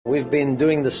We've been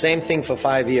doing the same thing for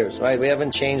 5 years, right? We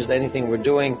haven't changed anything we're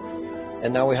doing,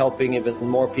 and now we're helping even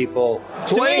more people.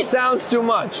 20 sounds too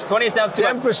much. 20 sounds too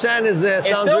much. 10% is It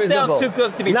sounds still reasonable. sounds too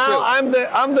good to be now, true.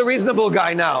 I'm the reasonable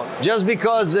guy now. Just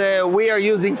because we are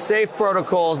using safe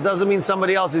protocols doesn't mean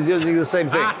somebody else is using the same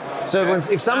thing. So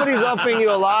if somebody's offering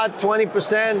you a lot,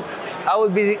 20%, I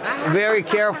would be very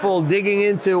careful digging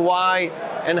into why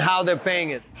and how they're paying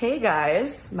it. Hey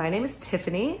guys, my name is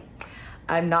Tiffany.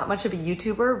 I'm not much of a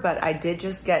YouTuber, but I did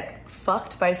just get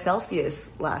fucked by Celsius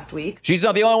last week. She's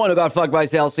not the only one who got fucked by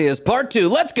Celsius. Part 2,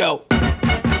 let's go.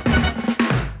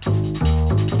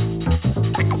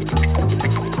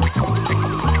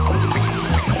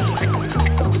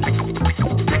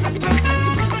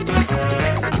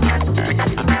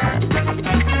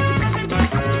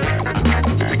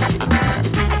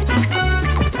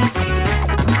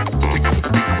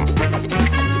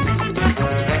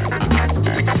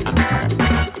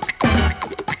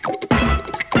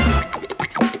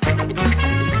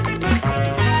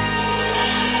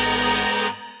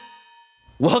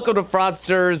 Welcome to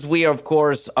Fraudsters. We, of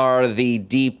course, are the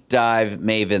deep dive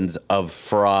mavens of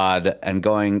fraud and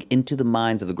going into the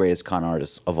minds of the greatest con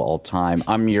artists of all time.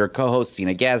 I'm your co-host,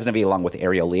 Sina Ghaznavi, along with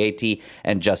Ariel Lieti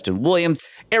and Justin Williams.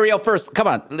 Ariel, first, come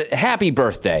on, happy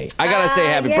birthday. I gotta say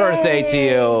happy birthday to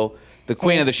you, the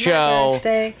queen of the show.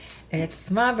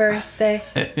 It's my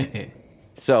birthday.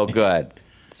 So good.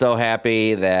 So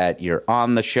happy that you're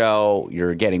on the show.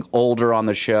 You're getting older on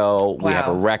the show. Wow. We have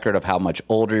a record of how much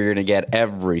older you're going to get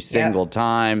every single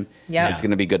time. Yeah. It's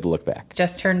going to be good to look back.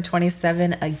 Just turned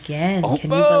 27 again. Oh,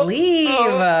 Can you believe?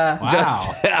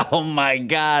 Wow. Oh my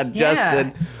God, Yeah.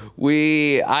 Justin.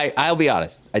 I'll be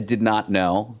honest. I did not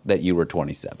know that you were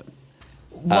 27.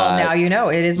 Well, now you know.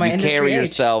 It is my you industry carry age.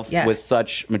 yourself Yeah. with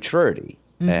such maturity.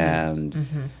 And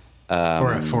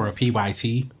for a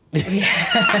PYT.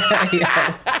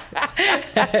 Yes.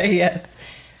 Yes.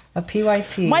 A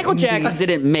PYT. Michael indeed. Jackson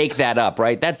didn't make that up,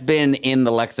 right? That's been in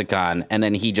the lexicon, and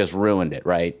then he just ruined it,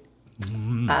 right?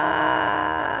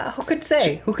 Who could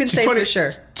say? Who can say for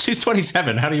sure? She's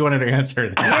 27. How do you want her to answer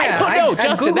that? I don't know,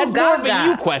 Justin. Googled That's more of a that.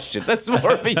 you question. That's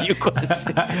more of a you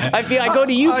question. I feel I go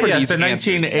to you for yes, these in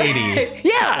answers. 1980.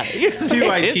 Yeah.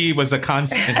 PYT was a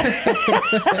constant.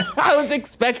 I was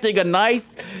expecting a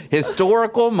nice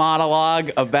historical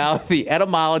monologue about the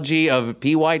etymology of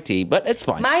PYT, but it's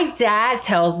fine. My dad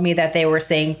tells me that they were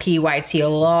saying PYT a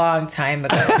long time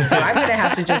ago, so I'm gonna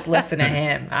have to just listen to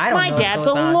him. I don't know. My what dad's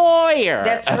goes a on. lawyer.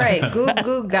 That's right. Goo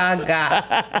goo gaga.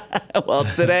 Well,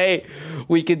 today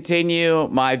we continue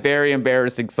my very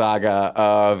embarrassing saga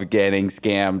of getting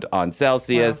scammed on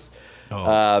Celsius.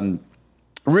 Oh.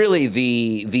 Really,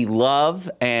 the love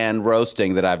and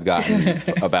roasting that I've gotten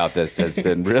about this has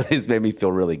made me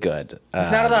feel really good.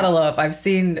 It's not a lot of love. I've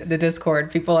seen the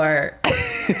Discord. People are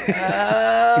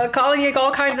calling you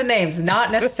all kinds of names,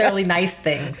 not necessarily nice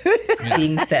things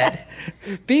being said.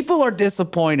 People are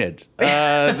disappointed.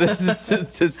 This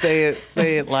is to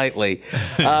say it lightly.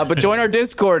 But join our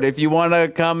Discord if you want to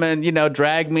come and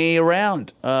drag me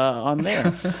around on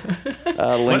there.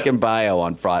 Link in bio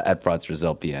at Fraudsters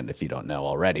LPN if you don't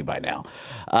know already by now.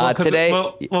 Today,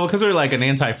 because we're like an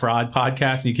anti-fraud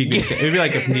podcast, you keep it'd be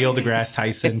like if Neil deGrasse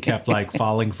Tyson kept like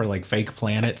falling for like fake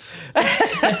planets.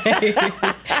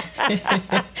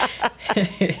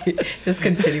 Just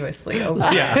continuously over.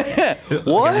 Yeah.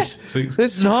 what?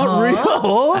 It's not real.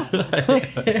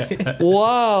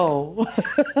 Wow.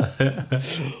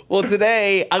 Well,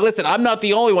 today, listen, I'm not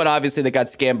the only one, obviously, that got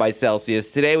scammed by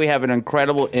Celsius. Today, we have an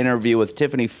incredible interview with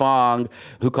Tiffany Fong,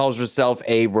 who calls herself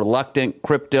a reluctant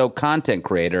crypto content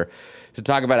creator, to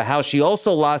talk about how she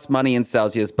also lost money in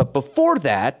Celsius. But before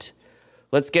that,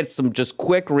 let's get some just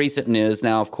quick recent news.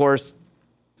 Now, of course,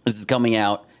 this is coming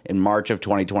out in March of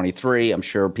 2023. I'm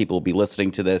sure people will be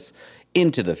listening to this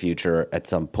into the future at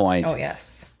some point. Oh,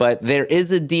 yes. But there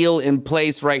is a deal in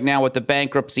place right now with the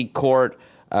bankruptcy court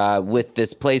with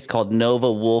this place called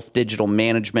Nova Wolf Digital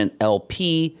Management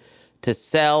LP to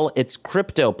sell its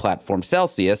crypto platform,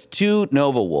 Celsius, to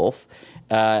Nova Wolf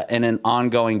in an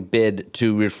ongoing bid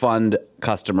to refund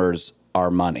customers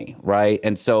our money, right?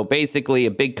 And so basically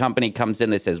a big company comes in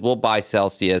that says, we'll buy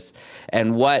Celsius.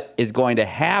 And what is going to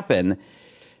happen,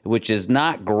 which is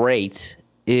not great,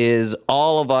 is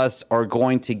all of us are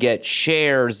going to get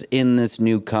shares in this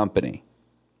new company,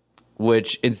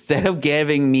 which instead of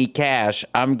giving me cash,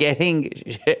 I'm getting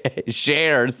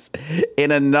shares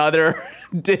in another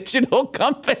digital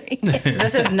company. So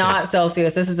this is not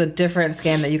Celsius. This is a different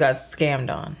scam that you got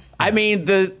scammed on. I mean,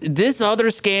 this other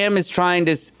scam is trying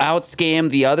to out-scam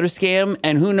the other scam,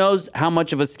 and who knows how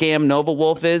much of a scam Nova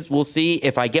Wolf is. We'll see.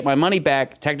 If I get my money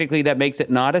back, technically that makes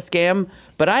it not a scam,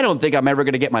 but I don't think I'm ever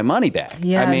going to get my money back.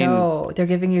 Yeah, I mean, no, they're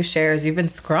giving you shares. You've been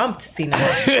scrumped, Cena.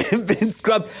 been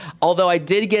scrubbed. Although I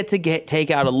did get to take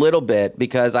out a little bit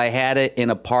because I had it in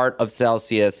a part of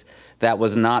Celsius that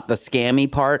was not the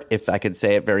scammy part, if I could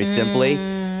say it very simply.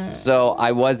 So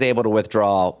I was able to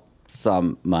withdraw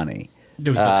some money. It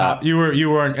was the top. You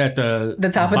weren't at the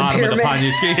top of the bottom pyramid. of the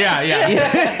Ponzi. Yeah.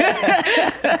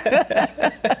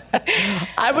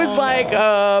 I was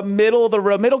like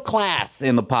middle class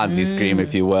in the Ponzi scheme,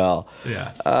 if you will.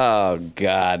 Yeah. Oh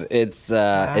God, it's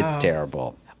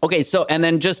terrible. Okay, so and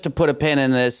then just to put a pin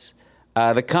in this,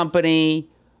 the company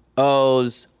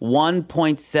owes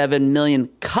 1.7 million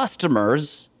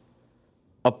customers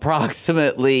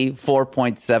approximately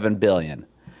 4.7 billion.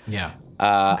 Yeah.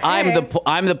 I'm the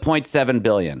 0.7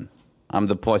 billion. I'm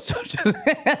the point.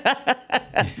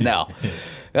 No,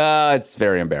 it's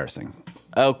very embarrassing.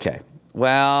 Okay,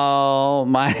 well,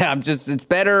 it's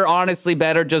better. Honestly,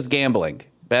 better just gambling.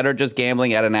 Better just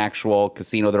gambling at an actual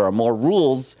casino. There are more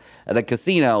rules at a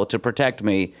casino to protect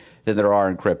me than there are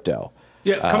in crypto.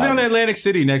 Yeah, come down to Atlantic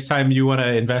City next time you want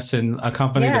to invest in a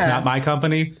company that's not my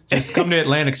company. Just come to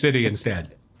Atlantic City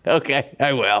instead. Okay,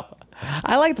 I will.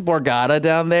 I like the Borgata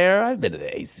down there. I've been to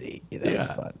the AC. It's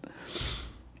fun.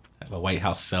 Have a White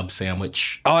House sub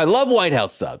sandwich. Oh, I love White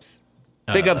House subs.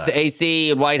 Big ups to AC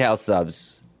and White House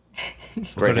subs.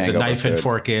 It's great. Put the knife and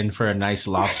fork in for a nice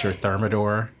lobster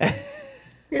thermidor.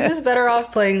 You're just better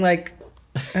off playing like,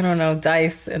 I don't know,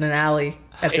 dice in an alley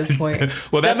at this point.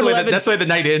 Well, that's the way the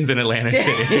night ends in Atlantic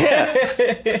City.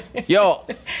 Yeah. Yo,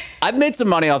 I've made some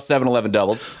money off 7-Eleven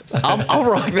doubles. I'll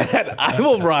rock that. I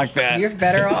will rock that. You're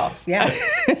better off. Yeah.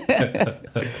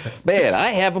 Man, I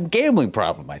have a gambling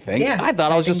problem, I think. Yeah, I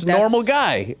thought I was just a normal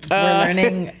guy. We're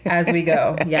learning as we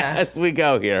go. Yeah. As we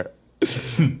go here.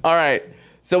 All right.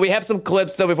 So we have some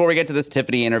clips, though, before we get to this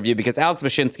Tiffany interview, because Alex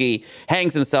Mashinsky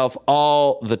hangs himself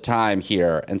all the time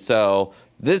here. And so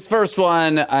this first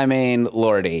one, I mean,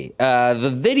 lordy.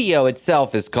 The video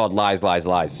itself is called Lies, Lies,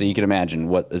 Lies. So you can imagine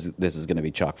what this is going to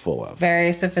be chock full of.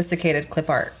 Very sophisticated clip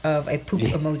art of a poop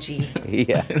emoji.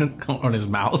 Yeah. On his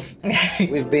mouth.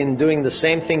 We've been doing the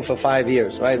same thing for 5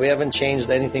 years, right? We haven't changed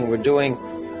anything we're doing,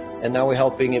 and now we're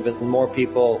helping even more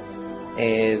people.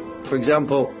 And for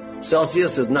example,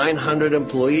 Celsius has 900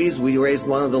 employees. We raised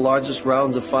one of the largest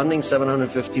rounds of funding,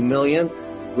 750 million.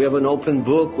 We have an open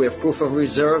book. We have proof of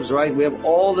reserves, right? We have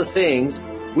all the things.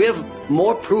 We have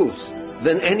more proofs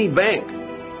than any bank.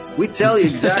 We tell you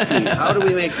exactly how do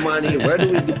we make money, where do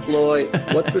we deploy,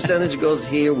 what percentage goes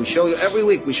here. We show you every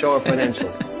week. We show our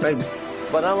financials, right?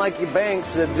 But unlike the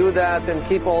banks that do that and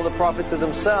keep all the profit to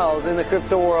themselves, in the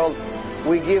crypto world,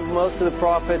 we give most of the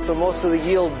profits or most of the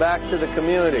yield back to the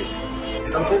community.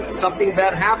 Something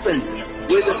bad happens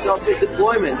with the Celsius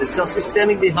deployment. Is Celsius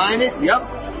standing behind it? Yep,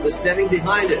 they're standing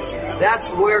behind it. That's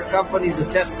where companies are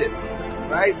tested,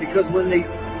 right? Because when they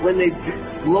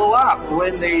blow up,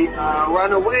 when they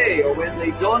run away, or when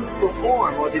they don't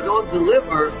perform, or they don't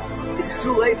deliver, it's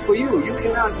too late for you. You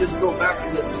cannot just go back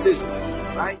in the decision.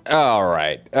 Right? All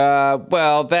right.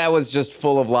 Well, that was just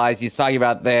full of lies. He's talking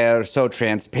about they're so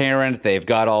transparent. They've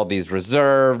got all these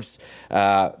reserves.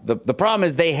 The problem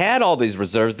is they had all these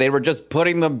reserves. They were just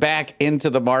putting them back into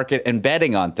the market and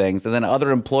betting on things. And then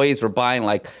other employees were buying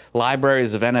like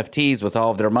libraries of NFTs with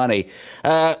all of their money.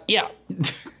 Yeah.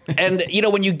 And, you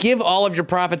know, when you give all of your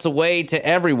profits away to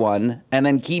everyone and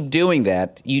then keep doing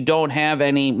that, you don't have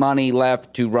any money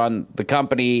left to run the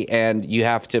company, and you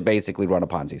have to basically run a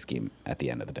Ponzi scheme at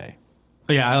the end of the day.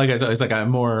 Yeah, like I said, it's like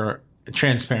I'm more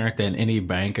transparent than any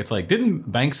bank. It's like,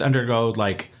 didn't banks undergo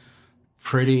like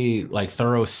pretty like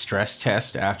thorough stress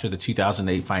test after the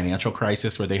 2008 financial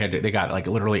crisis where they got like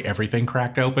literally everything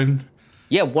cracked open?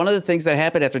 Yeah, one of the things that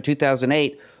happened after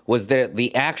 2008 was that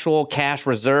the actual cash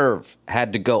reserve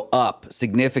had to go up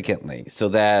significantly so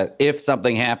that if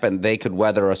something happened, they could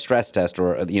weather a stress test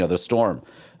or, you know, the storm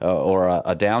or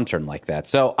a downturn like that.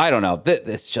 So I don't know.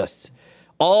 It's just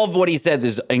all of what he said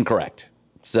is incorrect.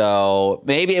 So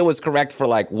maybe it was correct for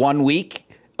like 1 week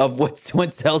of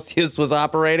when Celsius was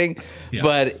operating,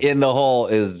 but in the whole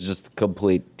is just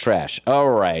complete trash. All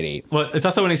righty. Well, it's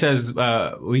also when he says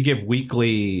we give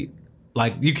weekly.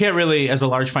 Like, you can't really, as a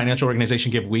large financial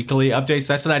organization, give weekly updates.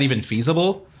 That's not even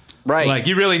feasible. Right. Like,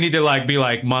 you really need to, like, be,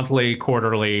 like, monthly,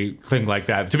 quarterly, thing like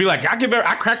that. To be like,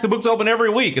 I crack the books open every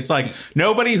week. It's like,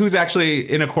 nobody who's actually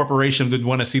in a corporation would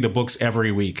want to see the books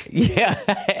every week. Yeah,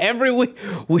 every week.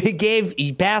 We gave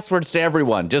passwords to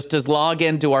everyone just to log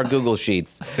into our Google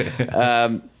Sheets.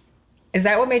 Is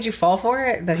that what made you fall for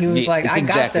it? That he was like, it's I got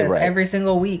exactly this right. every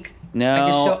single week.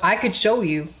 No. I could show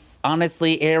you.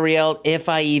 Honestly, Ariel, if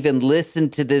I even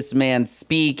listened to this man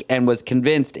speak and was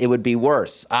convinced, it would be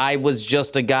worse. I was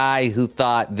just a guy who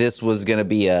thought this was going to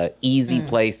be a easy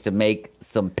place to make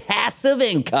some passive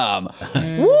income.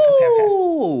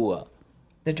 Woo! Okay.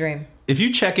 The dream. If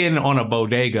you check in on a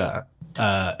bodega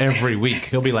every week,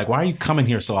 he'll be like, why are you coming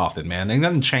here so often, man? Ain't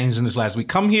nothing changed in this last week.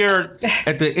 Come here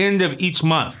at the end of each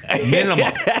month,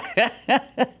 minimum.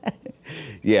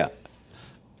 Yeah.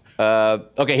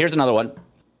 Okay, here's another one.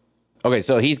 Okay,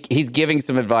 so he's giving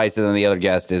some advice, and then the other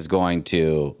guest is going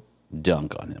to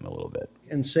dunk on him a little bit.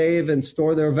 And save and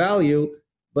store their value,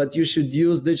 but you should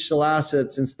use digital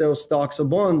assets instead of stocks or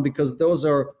bonds because those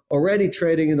are already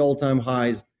trading at all-time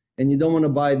highs, and you don't want to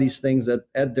buy these things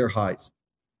at their highs.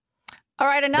 All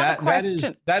right, another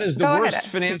question. That is the worst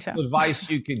financial advice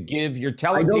you could give. You're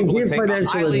telling people to take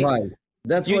financial advice.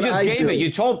 That's you what just I gave do. it.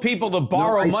 You told people to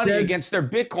borrow money against their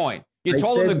Bitcoin. You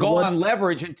told them to go on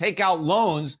leverage and take out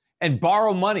loans and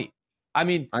borrow money. I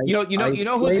mean, you know who's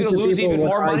going to lose even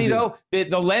more money though?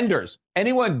 The lenders.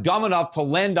 Anyone dumb enough to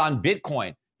lend on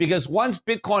Bitcoin, because once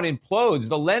Bitcoin implodes,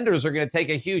 the lenders are going to take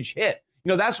a huge hit.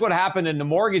 That's what happened in the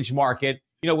mortgage market,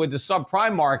 with the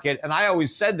subprime market. And I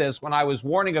always said this when I was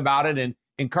warning about it and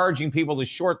encouraging people to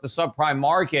short the subprime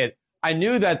market. I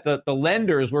knew that the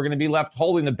lenders were going to be left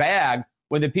holding the bag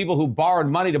when the people who borrowed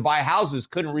money to buy houses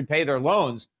couldn't repay their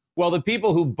loans. Well, the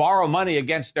people who borrow money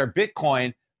against their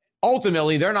Bitcoin,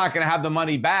 ultimately, they're not going to have the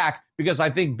money back because I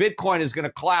think Bitcoin is going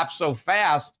to collapse so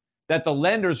fast that the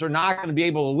lenders are not going to be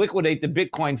able to liquidate the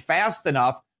Bitcoin fast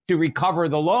enough to recover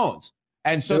the loans.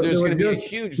 And so there's going to be a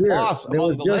huge loss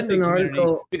among the lending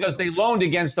communities because they loaned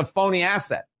against a phony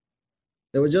asset.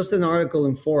 There was just an article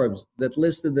in Forbes that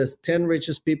listed the 10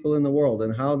 richest people in the world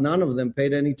and how none of them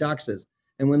paid any taxes.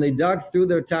 And when they dug through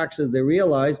their taxes, they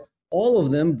realized all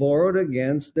of them borrowed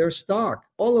against their stock.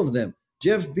 All of them.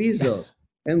 Jeff Bezos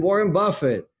and Warren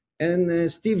Buffett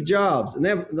and Steve Jobs.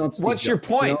 What's your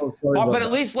point? But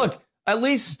at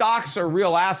least stocks are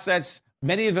real assets.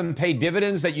 Many of them pay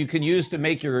dividends that you can use to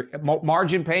make your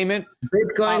margin payment.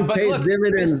 Bitcoin pays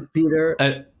dividends,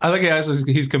 Peter. I like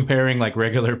he's comparing like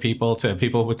regular people to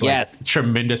people with like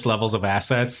tremendous levels of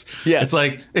assets. Yeah, it's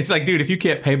like, dude, if you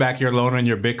can't pay back your loan on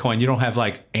your Bitcoin, you don't have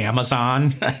like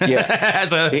Amazon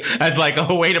as like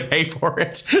a way to pay for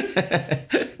it.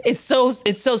 It's so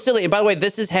silly. And by the way,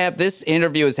 this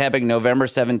interview is happening November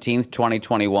 17th,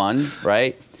 2021,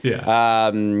 right?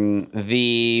 Yeah.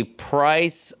 The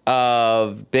price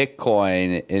of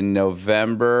Bitcoin in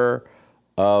November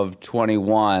of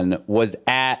 21 was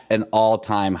at an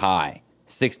all-time high,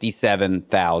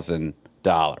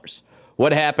 $67,000.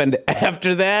 What happened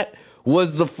after that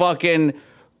was the fucking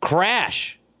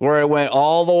crash, where it went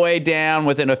all the way down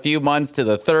within a few months to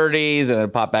the 30s and then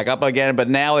popped back up again. But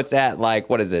now it's at like,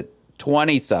 what is it?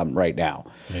 20-some right now.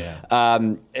 Yeah.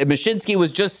 Mashinsky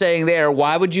was just saying there,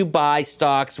 why would you buy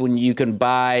stocks when you can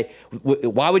buy,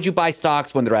 why would you buy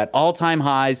stocks when they're at all-time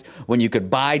highs when you could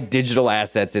buy digital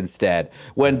assets instead?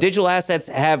 When digital assets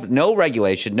have no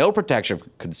regulation, no protection for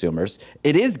consumers,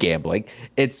 it is gambling.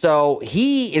 It's so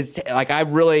he is, like, I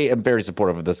really am very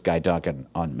supportive of this guy Duncan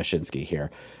on Mashinsky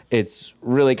here. It's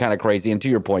really kind of crazy. And to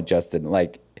your point, Justin,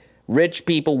 like rich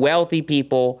people, wealthy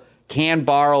people can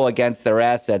borrow against their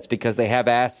assets because they have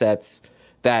assets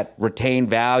that retain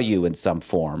value in some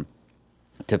form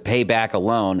to pay back a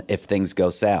loan if things go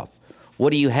south.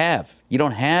 What do you have? You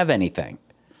don't have anything.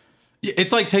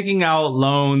 It's like taking out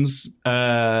loans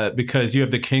because you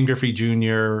have the Ken Griffey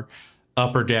Jr.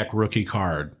 Upper Deck rookie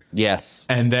card. Yes.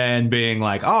 And then being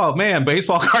like, oh man,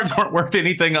 baseball cards aren't worth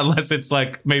anything unless it's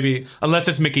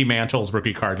Mickey Mantle's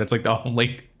rookie card. That's like the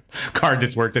only card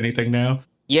that's worth anything now.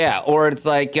 Yeah, or it's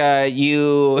like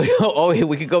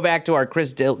we could go back to our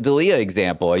Chris D'Elia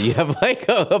example. You have like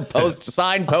a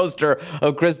signed poster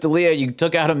of Chris D'Elia. You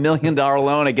took out $1 million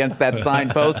loan against that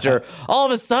signed poster. All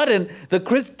of a sudden, the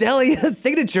Chris D'Elia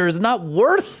signature is not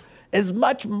worth as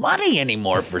much money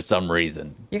anymore for some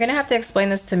reason. You're going to have to explain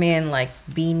this to me in like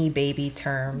Beanie Baby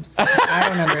terms. I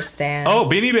don't understand. Oh,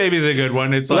 Beanie Baby's a good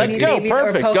one. It's like, let's go.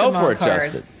 Perfect. Go for it,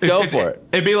 cards. Justin. Go for it.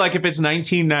 It'd be like if it's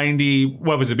 1990,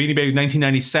 what was it? Beanie Baby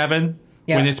 1997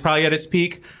 when it's probably at its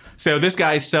peak. So this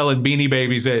guy's selling Beanie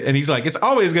Babies and he's like, it's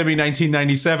always going to be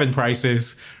 1997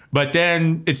 prices. But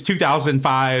then it's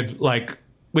 2005, like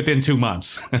within 2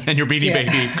 months, and your Beanie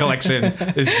Baby collection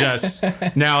is just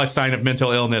now a sign of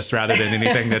mental illness rather than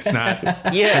anything that's not.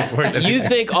 Yeah, you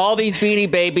think all these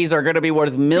Beanie Babies are going to be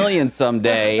worth millions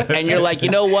someday, and you're like, you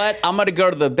know what? I'm going to go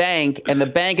to the bank, and the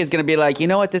bank is going to be like, you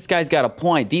know what? This guy's got a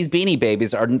point. These Beanie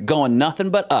Babies are going nothing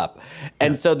but up,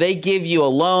 and so they give you a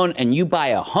loan, and you buy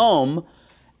a home.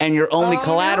 And your only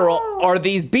collateral are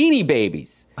these Beanie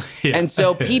Babies. Yeah. And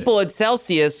so people at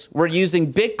Celsius were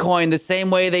using Bitcoin the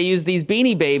same way they use these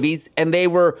Beanie Babies, and they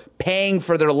were paying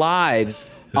for their lives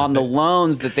on the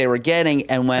loans that they were getting.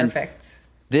 And when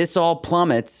this all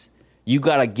plummets, you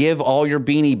got to give all your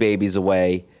Beanie Babies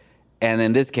away. And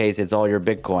in this case, it's all your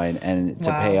Bitcoin and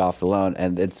to pay off the loan.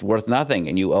 And it's worth nothing,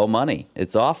 and you owe money.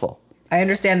 It's awful. I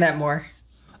understand that more.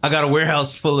 I got a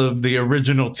warehouse full of the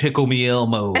original Tickle Me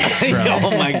Elmos.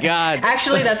 Oh my God!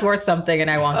 Actually, that's worth something, and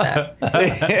I want that.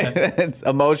 It's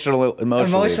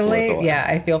emotionally, yeah,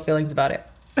 I feel feelings about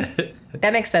it.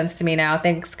 That makes sense to me now.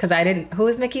 Thanks, because I didn't. Who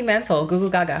is Mickey Mantle? Goo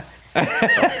Goo Gaga.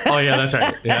 Oh yeah, that's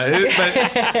right. Yeah,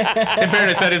 but in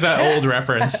fairness, that is an old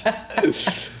reference.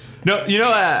 No, you know,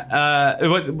 it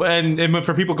was, and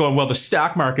for people going, well, the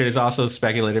stock market is also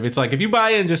speculative. It's like if you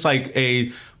buy in just like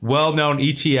a well-known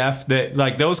ETF that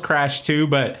like those crash too,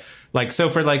 but like so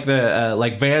for like the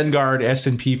like Vanguard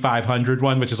S&P 500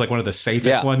 one, which is like one of the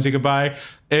safest ones you could buy,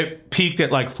 it peaked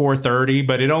at like 430,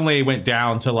 but it only went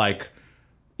down to like,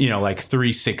 you know, like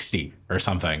 360 or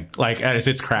something. Like as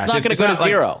it's crashed, it's not going to go to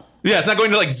zero. Yeah, it's not going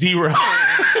to like zero.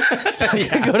 It's not going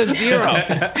to go to zero.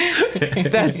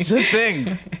 That's the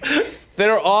thing.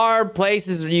 There are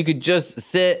places where you could just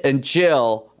sit and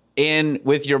chill in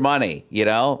with your money, you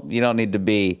know? You don't need to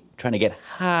be trying to get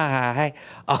high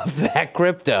off that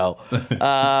crypto.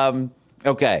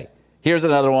 Okay, here's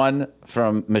another one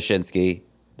from Mashinsky.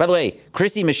 By the way,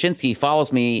 Chrissy Mashinsky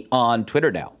follows me on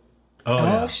Twitter now.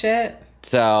 Oh shit.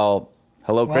 So,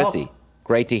 hello, Chrissy. Well,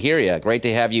 great to hear you. Great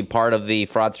to have you part of the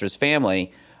Fraudsters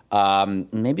family.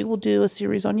 Maybe we'll do a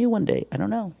series on you one day. I don't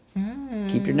know.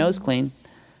 Keep your nose clean.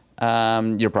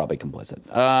 You're probably complicit.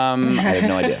 I have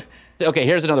no idea. Okay,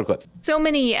 here's another clip. So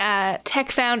many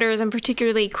tech founders, and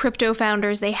particularly crypto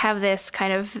founders, they have this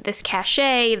kind of this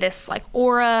cachet, this like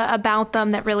aura about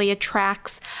them that really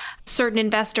attracts certain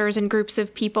investors and groups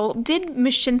of people. Did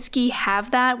Mashinsky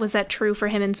have that? Was that true for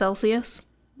him in Celsius?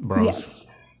 Bros. Yes.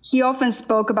 He often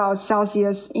spoke about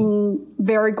Celsius in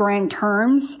very grand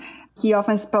terms. He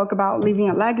often spoke about leaving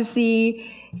a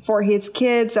legacy for his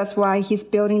kids. That's why he's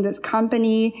building this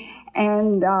company.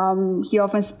 And he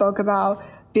often spoke about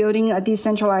building a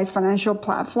decentralized financial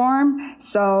platform.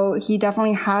 So he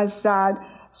definitely has that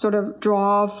sort of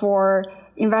draw for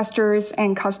investors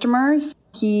and customers.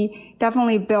 He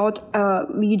definitely built a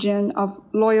legion of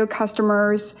loyal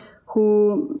customers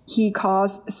who he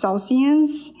calls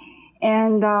Celsians.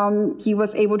 And he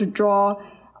was able to draw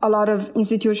a lot of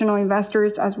institutional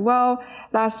investors as well.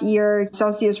 Last year,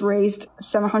 Celsius raised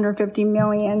 $750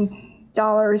 million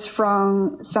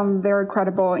from some very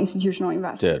credible institutional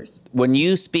investors. Dude, when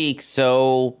you speak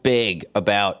so big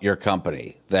about your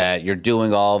company, that you're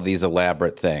doing all of these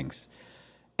elaborate things,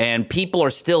 and people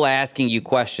are still asking you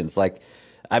questions like,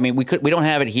 I mean, we don't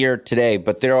have it here today,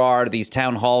 but there are these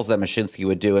town halls that Mashinsky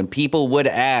would do, and people would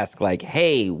ask, like,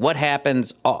 hey, what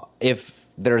happens if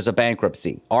there's a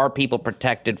bankruptcy? Are people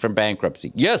protected from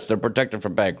bankruptcy? Yes, they're protected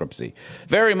from bankruptcy.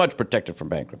 Very much protected from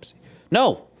bankruptcy.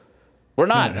 No, we're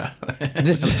not. No.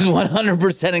 This is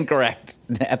 100% incorrect.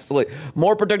 Absolutely.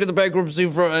 More protected than bankruptcy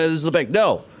is the bank.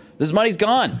 No, this money's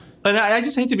gone. And I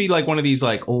just hate to be like one of these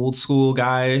like old school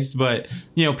guys, but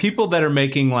you know, people that are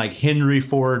making like Henry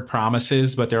Ford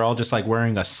promises, but they're all just like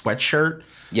wearing a sweatshirt.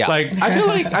 Yeah. Like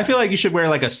I feel like you should wear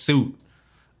like a suit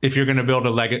if you're going to build a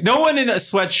legacy. No one in a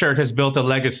sweatshirt has built a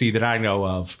legacy that I know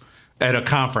of at a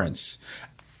conference.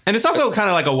 And it's also kind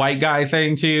of like a white guy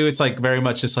thing too. It's like very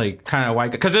much just like kind of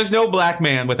white, because there's no black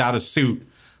man without a suit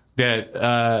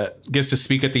that gets to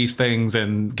speak at these things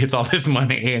and gets all this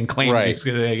money and claims he's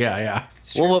gonna, yeah.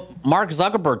 Well, Mark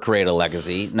Zuckerberg created a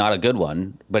legacy, not a good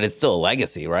one, but it's still a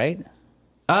legacy, right?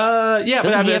 Yeah.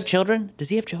 Doesn't he have children? Does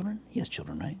he have children? He has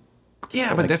children, right?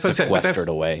 Yeah, or but that's sequestered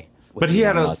away. But he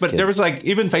had but there was like,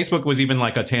 even Facebook was even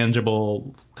like a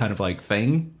tangible kind of like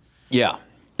thing. Yeah.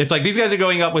 It's like these guys are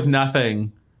going up with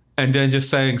nothing and then just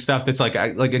saying stuff that's like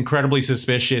incredibly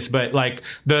suspicious. But like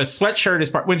the sweatshirt is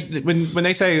part when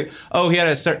they say, oh, he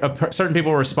had certain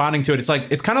people responding to it. It's like,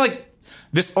 it's kind of like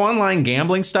this online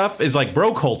gambling stuff is like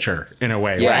bro culture in a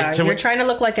way. Yeah, right? So you're trying to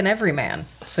look like an everyman.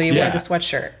 So you wear the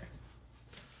sweatshirt.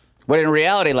 But in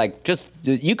reality, like, just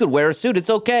you could wear a suit. It's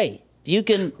okay. You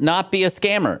can not be a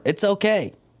scammer. It's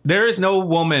okay. There is no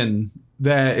woman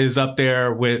that is up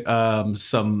there with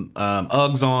some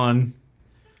Uggs on.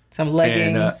 Some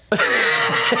leggings.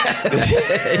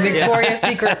 Victoria's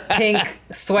Secret pink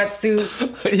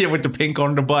sweatsuit. Yeah, with the pink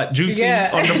on the butt. Juicy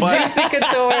on the butt. Juicy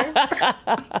couture.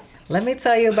 Let me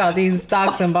tell you about these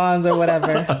stocks and bonds or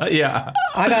whatever. Yeah.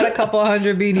 I got a couple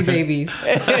 100 Beanie Babies.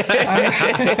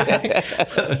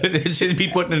 They should be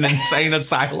put in an insane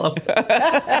asylum.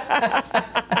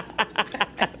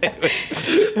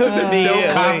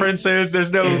 No conferences.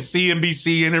 There's no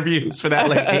CNBC interviews for that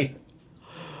lady.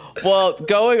 Well,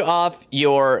 going off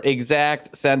your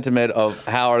exact sentiment of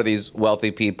how are these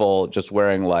wealthy people just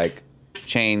wearing like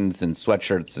chains and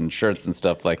sweatshirts and shirts and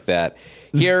stuff like that,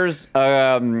 here's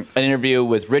an interview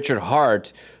with Richard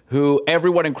Hart, who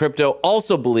everyone in crypto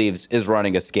also believes is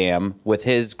running a scam with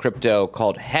his crypto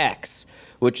called Hex,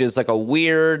 which is like a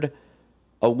weird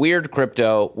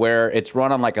crypto where it's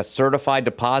run on like a certified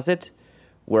deposit,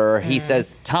 where he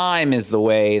says time is the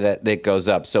way that it goes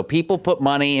up. So people put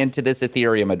money into this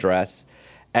Ethereum address,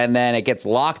 and then it gets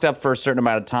locked up for a certain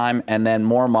amount of time, and then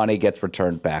more money gets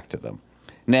returned back to them.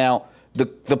 Now,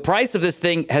 the price of this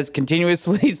thing has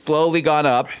continuously slowly gone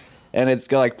up, and it's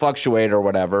like fluctuated or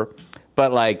whatever.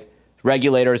 But like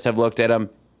regulators have looked at him.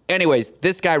 Anyways,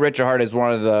 this guy, Richard Hart, is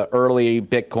one of the early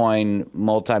Bitcoin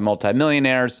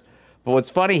multi-millionaires. But what's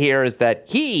funny here is that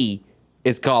he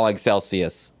is calling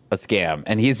Celsius a scam,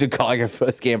 and he's been calling it a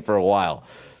scam for a while.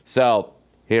 So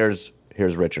here's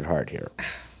Richard Hart here. I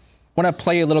want to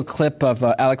play you a little clip of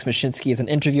Alex Mashinsky. It's an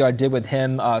interview I did with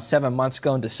him 7 months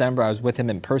ago in December. I was with him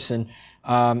in person,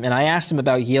 and I asked him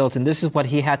about yields, and this is what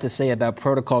he had to say about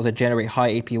protocols that generate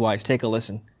high APYs. Take a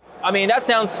listen. I mean, that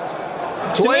sounds...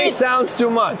 20 sounds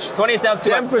too much. 20 sounds too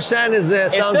much. 10% sounds reasonable.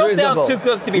 It still sounds too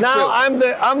good to be true. Now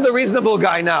I'm the reasonable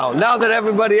guy now that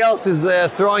everybody else is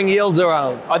throwing yields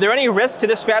around. Are there any risks to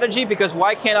this strategy? Because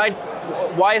why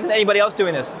isn't anybody else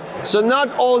doing this? So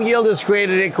not all yield is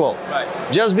created equal.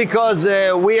 Right. Just because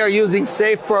we are using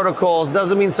safe protocols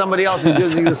doesn't mean somebody else is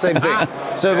using the same thing.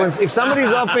 So if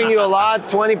somebody's offering you a lot,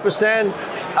 20%,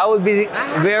 I would be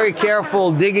very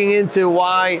careful digging into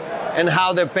why and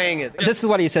how they're paying it. This is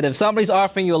what he said. If somebody's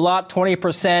offering you a lot,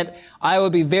 20%, I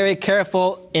would be very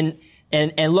careful in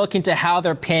look into how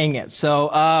they're paying it. So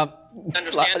I'm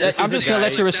just going to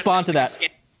let you respond to that.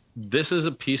 This is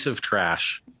a piece of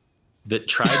trash that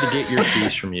tried to get your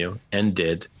fees from you and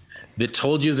did, that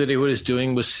told you that what it was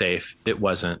doing was safe. It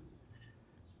wasn't.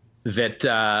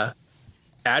 That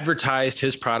advertised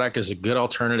his product as a good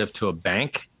alternative to a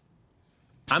bank.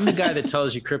 I'm the guy that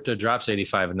tells you crypto drops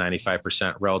 85 and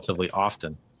 95% relatively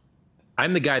often.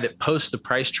 I'm the guy that posts the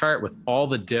price chart with all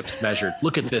the dips measured.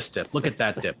 Look at this dip. Look at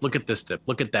that dip. Look at this dip.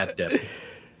 Look at that dip.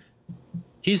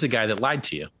 He's the guy that lied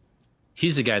to you.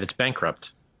 He's the guy that's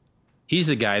bankrupt. He's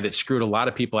the guy that screwed a lot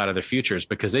of people out of their futures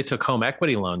because they took home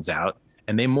equity loans out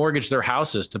and they mortgaged their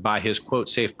houses to buy his quote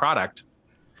safe product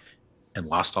and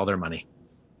lost all their money.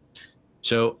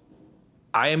 So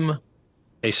I'm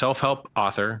a self-help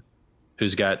author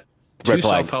who's got 2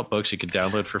 self-help books you could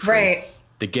download for free. Right.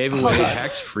 That gave away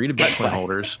Hex free to Bitcoin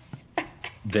holders.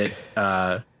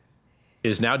 That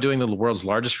is now doing the world's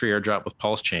largest free airdrop with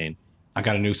Pulse Chain. I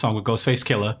got a new song with Ghostface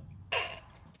Killah.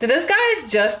 Did this guy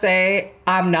just say,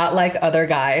 I'm not like other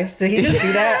guys? Did he just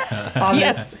do that on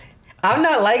this? I'm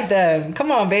not like them.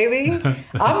 Come on, baby.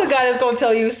 I'm the guy that's going to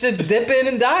tell you shit's dipping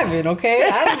and diving, okay?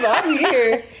 I'm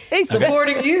here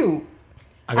supporting you.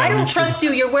 I don't trust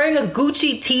you. You're wearing a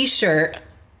Gucci t-shirt.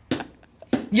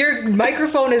 Your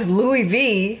microphone is Louis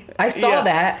V. I saw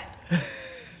that.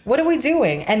 What are we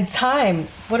doing? And time.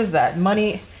 What is that?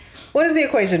 Money. What is the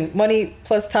equation? Money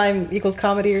plus time equals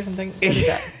comedy or something? What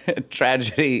is that?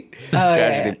 Tragedy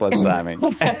plus timing.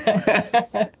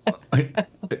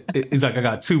 He's like, I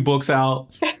got 2 books out.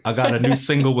 I got a new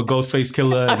single with Ghostface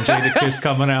Killah and Jadakiss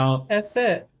coming out. That's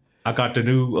it. I got the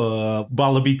new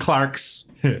Wallaby Clarks.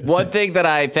 One thing that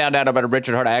I found out about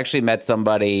Richard Hart, I actually met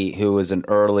somebody who was an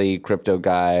early crypto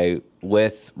guy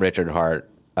with Richard Hart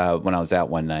when I was out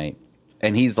one night.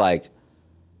 And he's like,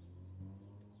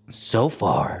 so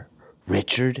far,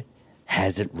 Richard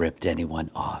hasn't ripped anyone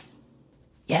off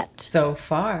yet. So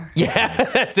far. Yeah,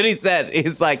 that's what he said.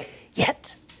 He's like,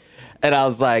 yet. And I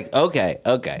was like, okay,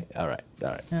 all right.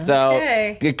 Okay. So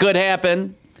it could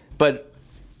happen, but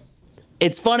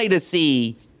it's funny to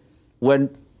see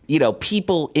when,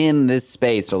 people in this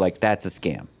space are like, that's a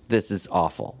scam. This is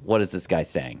awful. What is this guy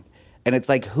saying? And it's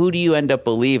like, who do you end up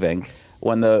believing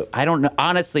when I don't know.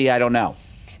 Honestly, I don't know.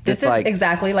 This is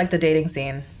exactly like the dating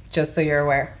scene, just so you're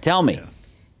aware. Tell me.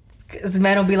 Because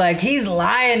men will be like, he's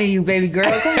lying to you, baby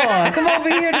girl. Come over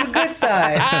here to the good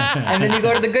side. And then you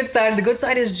go to the good side, and the good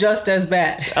side is just as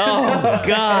bad. Oh,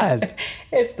 God.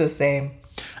 It's the same.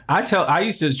 I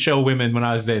used to show women when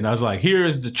I was dating. I was like,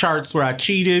 here's the charts where I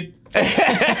cheated. Here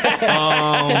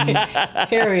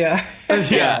we are.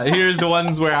 Yeah, here's the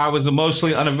ones where I was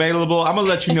emotionally unavailable. I'm gonna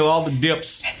let you know all the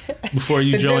dips before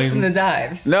you join. The dips and the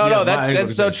dives. No,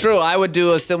 that's so true. I would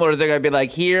do a similar thing. I'd be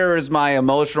like, here is my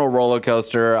emotional roller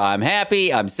coaster. I'm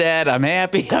happy, I'm sad, I'm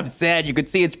happy, I'm sad. You can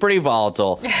see it's pretty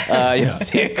volatile. You'll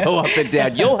see it go up and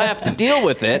down. You'll have to deal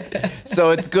with it. So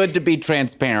it's good to be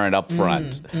transparent up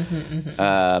front.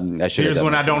 I should. Here's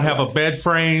when I don't have a bed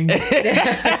frame. You're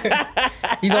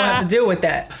gonna have to deal with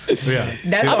that. Yeah,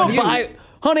 that's on you.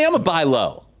 Honey, I'm a buy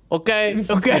low. Okay.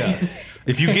 Yeah.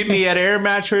 If you get me at air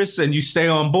mattress and you stay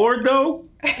on board though,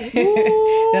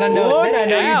 then I know you're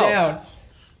down.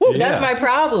 Yeah. That's my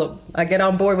problem. I get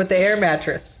on board with the air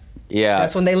mattress. Yeah.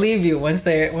 That's when they leave you once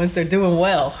they're doing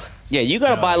well. Yeah, you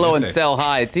gotta buy low and sell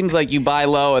high. It seems like you buy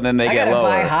low and then they get lower.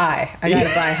 I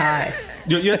gotta buy high.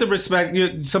 You have to respect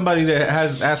somebody that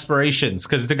has aspirations,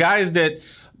 because the guys that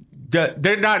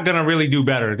they're not gonna really do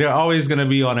better. They're always gonna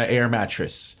be on an air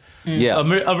mattress. Yeah,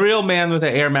 a real man with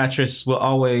an air mattress will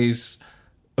always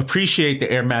appreciate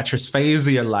the air mattress phase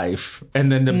of your life,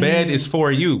 and then the bed is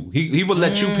for you. He will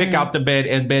let you pick out the bed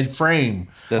and bed frame.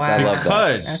 I love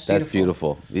that. That's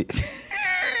beautiful.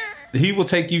 He will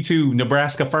take you to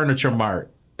Nebraska Furniture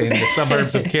Mart in the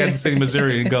suburbs of Kansas City,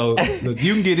 Missouri, and go, look,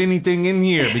 you can get anything in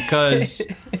here because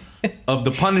of the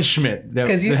punishment that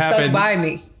because you happened. stuck by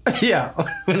me. Yeah,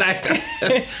 when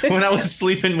I was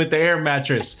sleeping with the air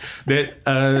mattress, that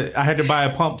I had to buy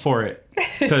a pump for it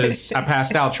because I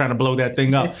passed out trying to blow that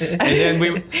thing up.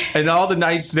 And then all the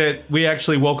nights that we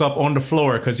actually woke up on the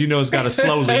floor because it's got a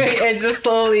slow leak. It's a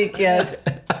slow leak, yes.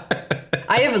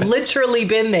 I have literally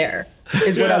been there,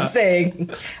 is what I'm saying.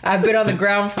 I've been on the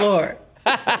ground floor.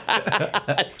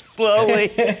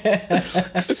 Slowly.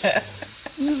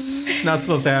 It's not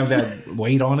supposed to have that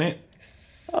weight on it.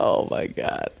 Oh my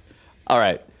God. All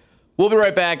right. We'll be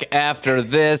right back after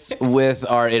this with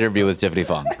our interview with Tiffany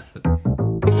Fong.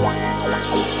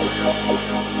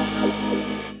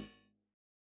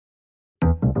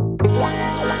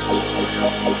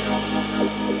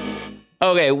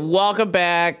 Okay, welcome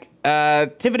back.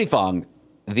 Tiffany Fong,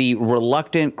 the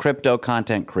reluctant crypto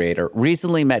content creator,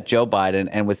 recently met Joe Biden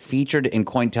and was featured in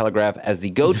Cointelegraph as the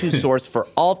go-to source for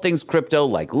all things crypto,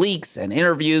 like leaks and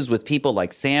interviews with people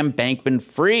like Sam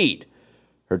Bankman-Fried.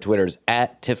 Her Twitter's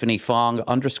 @TiffanyFong_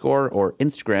 or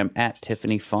Instagram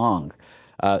 @TiffanyFong.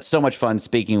 So much fun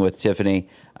speaking with Tiffany.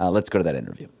 Let's go to that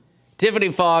interview.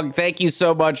 Tiffany Fong, thank you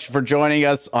so much for joining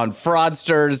us on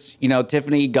Fraudsters.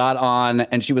 Tiffany got on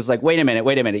and she was like, wait a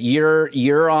minute.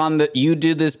 You're on you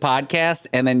do this podcast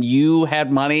and then you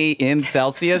had money in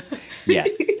Celsius?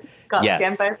 Yes. Got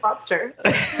scammed by a fraudster.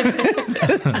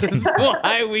 This is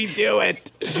why we do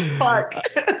it. Fuck.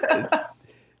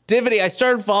 Tiffany, I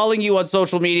started following you on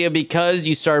social media because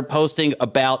you started posting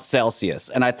about Celsius.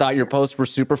 And I thought your posts were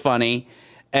super funny.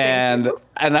 And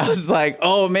I was like,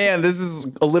 oh man, this is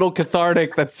a little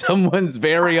cathartic that someone's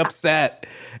very upset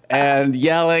and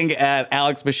yelling at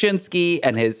Alex Mashinsky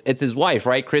and it's his wife,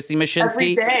 right? Chrissy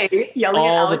Mashinsky. Every day, yelling all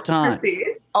at Alex the time. Chrissy,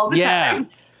 all the time.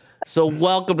 So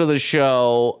welcome to the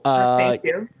show. Thank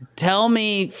you. Tell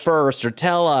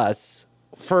us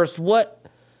first,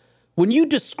 when you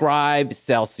describe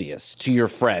Celsius to your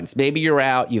friends, maybe you're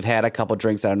out, you've had a couple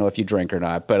drinks. I don't know if you drink or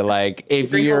not, but like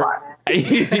if you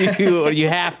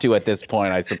have to at this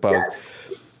point, I suppose. Yes.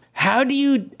 How do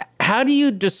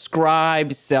you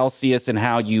describe Celsius and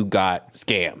how you got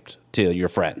scammed to your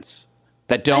friends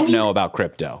that don't know about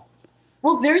crypto?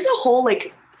 Well, there's a whole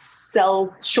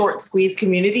sell short squeeze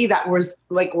community that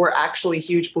were actually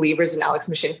huge believers in Alex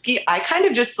Mashinsky. I kind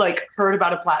of just heard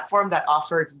about a platform that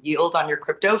offered yield on your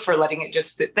crypto for letting it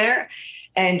just sit there.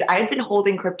 And I had been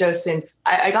holding crypto since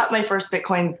I got my first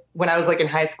Bitcoins when I was in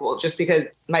high school, just because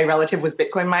my relative was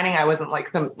Bitcoin mining. I wasn't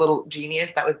some little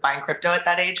genius that was buying crypto at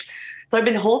that age. So I've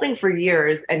been holding for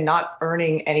years and not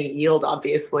earning any yield,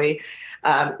 obviously.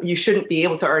 You shouldn't be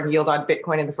able to earn yield on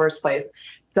Bitcoin in the first place.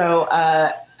 So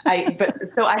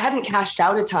I hadn't cashed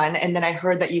out a ton. And then I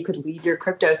heard that you could leave your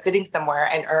crypto sitting somewhere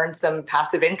and earn some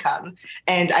passive income.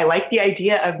 And I like the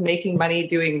idea of making money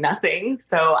doing nothing.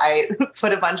 So I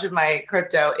put a bunch of my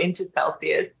crypto into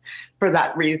Celsius for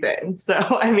that reason.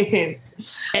 So,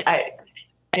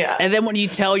 yeah. And then when you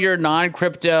tell your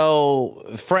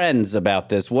non-crypto friends about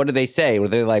this, what do they say? Were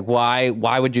they like, why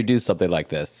would you do something like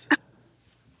this?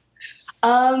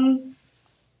 I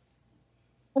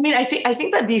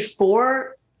think that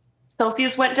before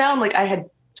Celsius went down, I had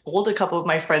told a couple of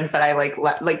my friends that I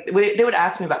they would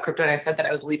ask me about crypto, and I said that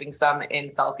I was leaving some in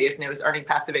Celsius and it was earning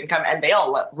passive income, and they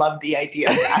all loved the idea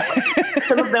of that. Like,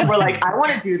 some of them were like, I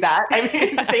want to do that. I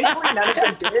mean, thankfully none of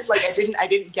them did. Like I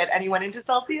didn't get anyone into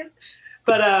Celsius.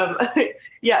 But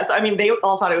yeah, so I mean, they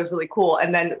all thought it was really cool.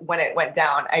 And then when it went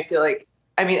down, I feel like,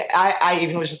 I mean, I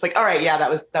even was just like, all right, yeah, that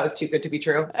was too good to be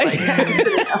true. Like,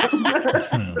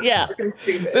 yeah,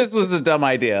 this was a dumb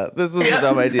idea.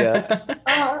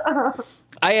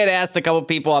 I had asked a couple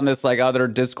people on this like other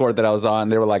Discord that I was on.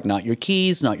 They were like, not your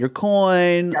keys, not your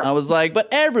coin. Yep. I was like, but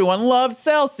everyone loves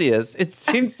Celsius. It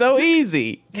seems so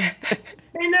easy.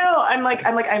 I know.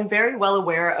 I'm very well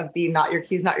aware of the not your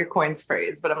keys, not your coins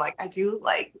phrase, but I'm like, I do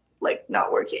like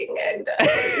not working. And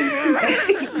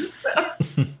so,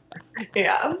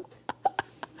 yeah.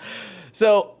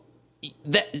 So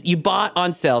you bought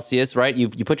on Celsius, right? You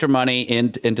put your money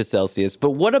into Celsius, but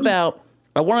what about,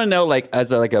 I want to know, like,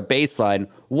 as a baseline,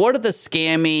 what are the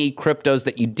scammy cryptos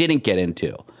that you didn't get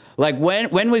into? Like,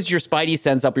 when was your spidey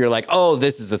sense up? You're like, oh,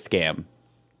 this is a scam.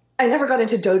 I never got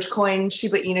into Dogecoin,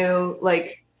 Shiba Inu,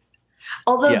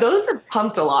 although those have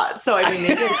pumped a lot. So, I mean,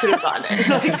 maybe I could have gotten it.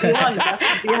 Like, Elon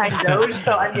invested behind Doge.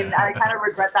 So, I mean, I kind of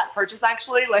regret that purchase,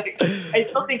 actually. Like, I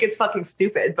still think it's fucking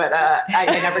stupid, but I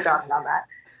never got in on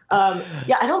that.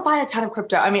 Yeah, I don't buy a ton of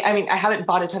crypto. I mean, I haven't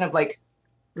bought a ton of,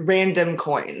 random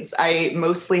coins. I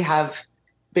mostly have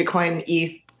Bitcoin,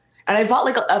 ETH, and I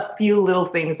bought a few little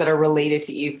things that are related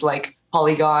to ETH, like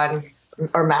Polygon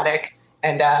or Matic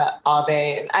and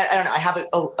Aave. And I don't know. I have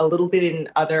a little bit in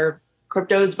other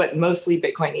cryptos, but mostly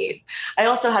Bitcoin, ETH. I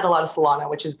also had a lot of Solana,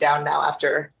 which is down now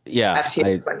after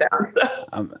FTX went down.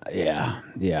 So. Yeah,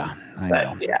 I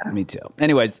know. Yeah. Me too.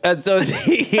 Anyways, so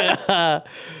I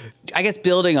guess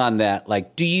building on that,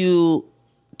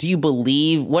 do you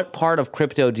believe, what part of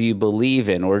crypto do you believe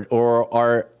in?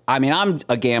 Or I'm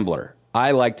a gambler.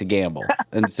 I like to gamble.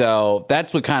 And so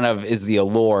that's what kind of is the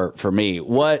allure for me.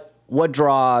 What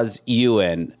draws you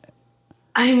in?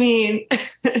 I mean,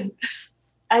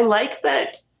 I like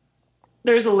that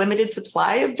there's a limited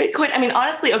supply of Bitcoin. I mean,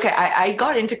 honestly, okay, I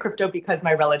got into crypto because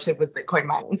my relative was Bitcoin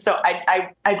mining. So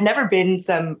I've never been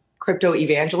some crypto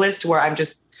evangelist where I'm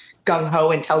just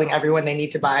gung-ho and telling everyone they need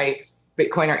to buy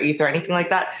Bitcoin or ETH or anything like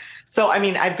that. So, I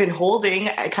mean, I've been holding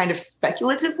kind of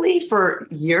speculatively for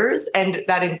years, and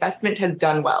that investment has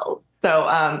done well.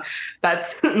 So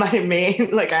that's my main,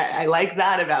 I like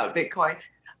that about Bitcoin.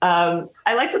 I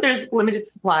like that there's limited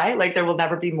supply. There will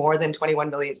never be more than 21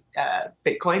 million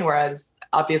Bitcoin, whereas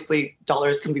obviously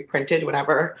dollars can be printed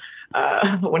whenever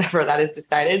that is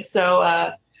decided. So,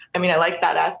 I mean, I like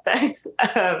that aspect.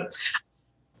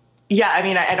 Yeah, I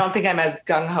mean, I don't think I'm as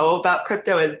gung-ho about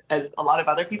crypto as a lot of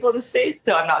other people in the space,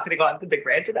 so I'm not going to go on some big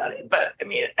rant about it. But, I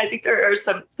mean, I think there are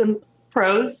some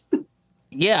pros.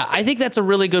 Yeah, I think that's a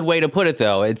really good way to put it,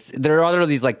 though. There are other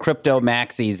these crypto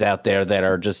maxis out there that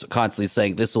are just constantly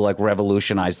saying this will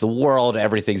revolutionize the world,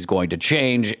 everything's going to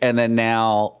change, and then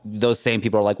now those same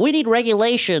people are like, we need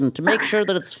regulation to make sure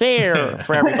that it's fair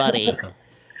for everybody.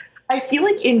 I feel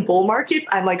like in bull markets,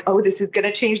 I'm like, oh, this is going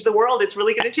to change the world. It's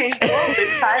really going to change the world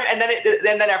this time. And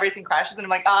then everything crashes and I'm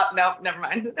like, no, never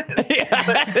mind. But,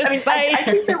 I mean, I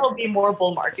think there will be more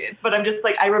bull markets, but I'm just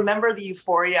I remember the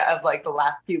euphoria of the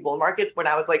last few bull markets when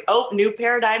I was like, oh, new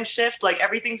paradigm shift,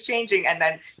 everything's changing. And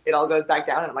then it all goes back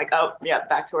down and I'm like, oh yeah,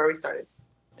 back to where we started.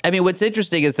 I mean, what's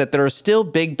interesting is that there are still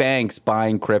big banks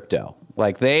buying crypto.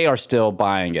 They are still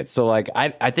buying it. So,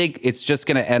 I think it's just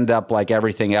going to end up like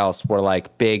everything else where,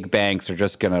 big banks are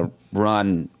just going to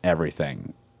run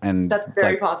everything. And that's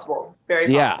very possible.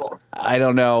 Very possible. I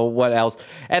don't know what else.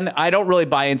 And I don't really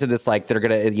buy into this, they're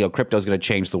going to, crypto's going to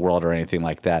change the world or anything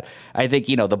like that. I think,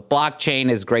 the blockchain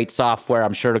is great software.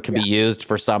 I'm sure it can be used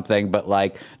for something, but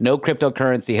no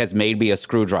cryptocurrency has made me a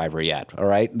screwdriver yet. All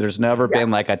right. There's never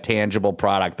been a tangible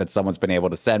product that someone's been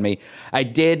able to send me. I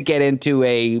did get into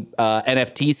a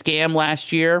NFT scam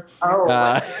last year.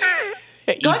 Oh,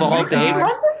 Evolved Apes.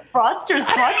 Fraudsters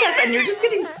podcast and you're just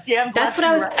getting scammed. That's what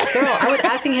I was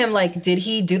asking him, did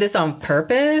he do this on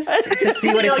purpose to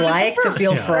see what it's to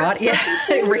feel fraud? Yeah.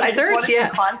 Research,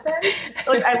 content.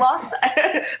 I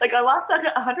lost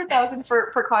 100,000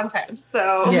 for content.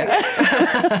 So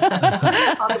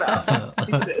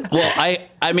Well,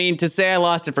 I mean, to say I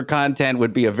lost it for content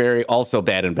would be a very also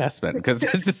bad investment because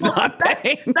this is not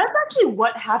paying. That's actually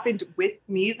what happened with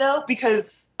me though,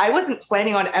 because I wasn't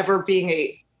planning on ever being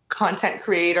a content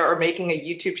creator or making a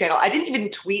YouTube channel. I didn't even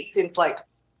tweet since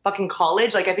fucking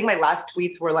college. I think my last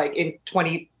tweets were in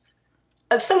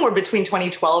somewhere between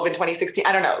 2012 and 2016.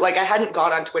 I don't know. I hadn't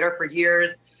gone on Twitter for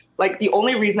years. The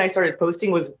only reason I started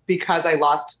posting was because I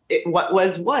lost what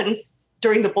was once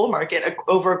during the bull market,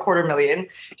 over $250,000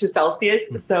 to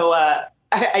Celsius. So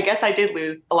I guess I did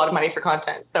lose a lot of money for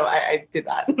content. So I did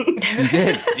that. You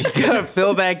did. You gotta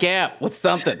fill that gap with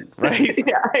something, right?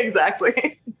 Yeah,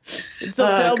 exactly. So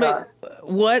tell me,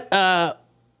 what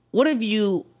have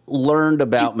you learned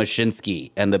about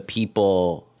Mashinsky and the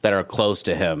people that are close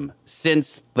to him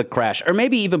since the crash, or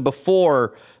maybe even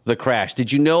before the crash?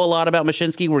 Did you know a lot about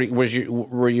Mashinsky?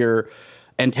 Were your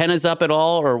antennas up at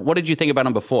all, or what did you think about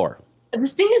him before? The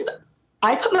thing is,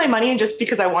 I put my money in just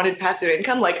because I wanted passive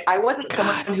income. Like, I wasn't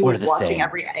someone who was watching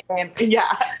every AMA. Yeah.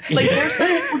 Like, there's some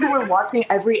people who were watching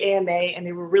every AMA and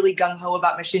they were really gung-ho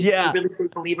about Mashinsky, really big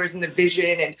believers in the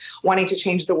vision and wanting to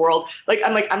change the world.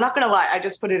 I'm not going to lie. I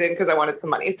just put it in because I wanted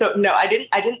some money. So, no, I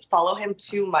didn't follow him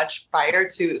too much prior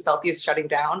to Celsius shutting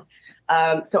down.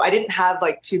 So I didn't have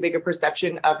too big a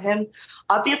perception of him.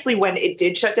 Obviously, when it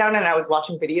did shut down and I was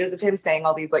watching videos of him saying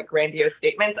all these grandiose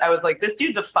statements, I was like, this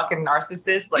dude's a fucking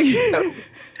narcissist.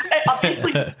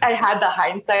 Obviously, I had the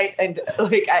hindsight and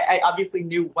I obviously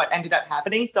knew what ended up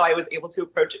happening. So I was able to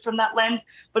approach it from that lens.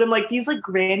 But I'm like, these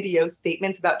grandiose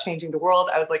statements about changing the world,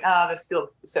 I was like, this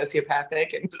feels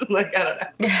sociopathic. And I don't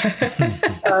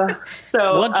know.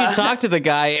 So once you talk to the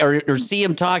guy or see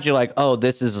him talk, you're like, oh,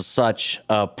 this is such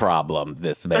a problem.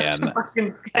 This man.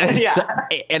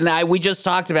 We just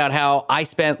talked about how I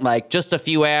spent just a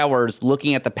few hours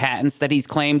looking at the patents that he's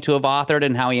claimed to have authored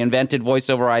and how he invented voice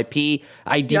over IP.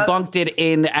 I debunked it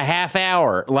in a half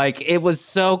hour. It was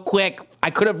so quick.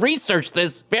 I could have researched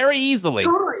this very easily.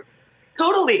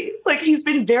 Totally. He's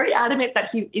been very adamant that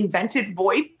he invented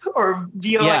VoIP or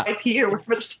VoIP or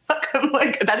whatever the fuck. I'm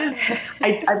like, that is,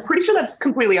 I'm pretty sure that's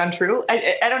completely untrue.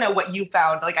 I don't know what you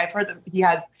found. I've heard that he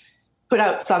has put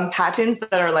out some patents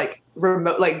that are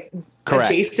remote,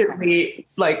 adjacently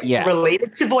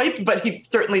related to VoIP, but he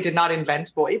certainly did not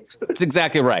invent VoIP. That's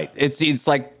exactly right. It's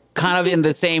kind of in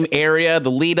the same area,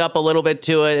 the lead up a little bit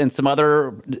to it, and some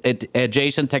other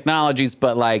adjacent technologies,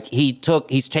 but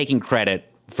he's taking credit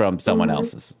from someone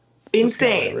else's.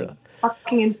 Insane,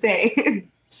 fucking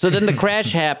insane. So then the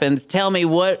crash happens. Tell me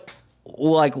what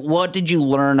did you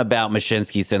learn about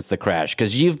Mashinsky since the crash?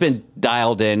 Because you've been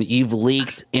dialed in. You've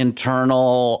leaked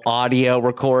internal audio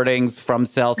recordings from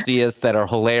Celsius that are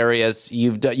hilarious.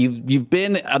 You've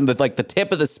been on the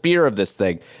tip of the spear of this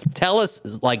thing. Tell us,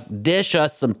 dish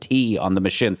us some tea on the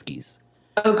Mashinskys.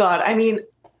 Oh God, I mean,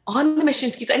 on the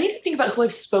Mashinskys, I need to think about who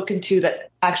I've spoken to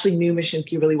that actually knew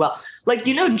Mashinsky really well.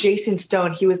 Jason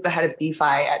Stone, he was the head of DeFi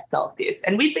at Celsius,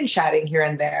 and we've been chatting here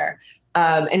and there.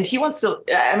 And he wants to,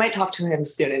 I might talk to him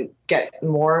soon and get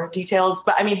more details.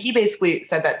 But I mean, he basically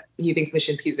said that he thinks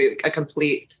Mashinsky's a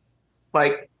complete,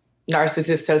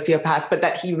 narcissist sociopath, but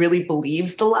that he really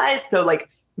believes the lies. So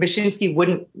Mashinsky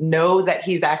wouldn't know that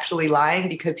he's actually lying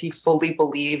because he fully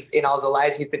believes in all the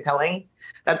lies he's been telling.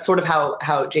 That's sort of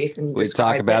how Jason. We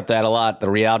talk about that a lot. The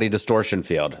reality distortion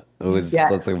field.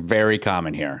 That's very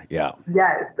common here. Yeah.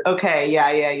 Yes. Okay.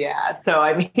 Yeah. So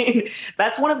I mean,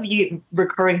 that's one of the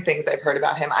recurring things I've heard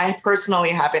about him. I personally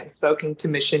haven't spoken to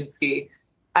Mashinsky.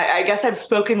 I guess I've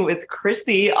spoken with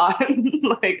Chrissy on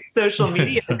social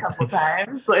media a couple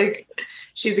times.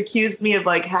 She's accused me of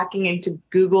hacking into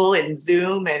Google and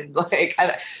Zoom and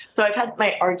so I've had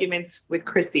my arguments with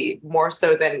Chrissy more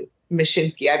so than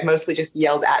Mashinsky. I've mostly just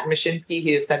yelled at Mashinsky.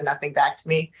 He has said nothing back to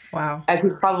me. Wow. As he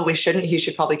probably shouldn't. He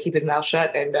should probably keep his mouth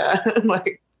shut and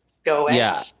go away.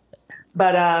 Yeah.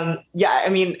 But I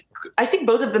mean, I think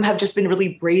both of them have just been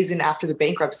really brazen after the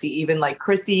bankruptcy. Even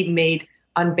Chrissy made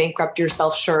Unbankrupt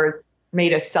Yourself shirt,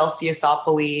 made a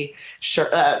Celsiusopoly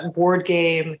board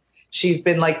game. She's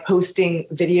been posting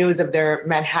videos of their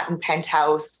Manhattan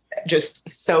penthouse, just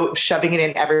so shoving it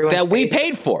in everyone's that we face.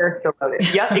 paid for.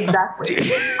 Yep, exactly.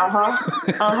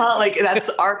 That's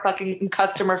our fucking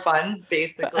customer funds,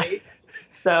 basically.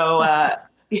 So I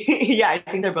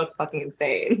think they're both fucking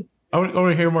insane. I want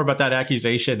to hear more about that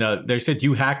accusation. They said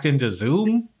you hacked into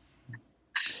Zoom.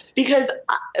 Because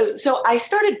I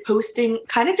started posting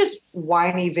kind of just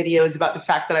whiny videos about the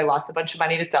fact that I lost a bunch of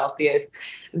money to Celsius.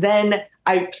 Then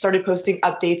I started posting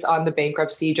updates on the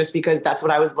bankruptcy just because that's what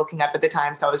I was looking up at the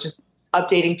time. So I was just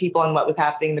updating people on what was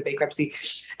happening in the bankruptcy.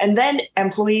 And then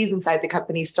employees inside the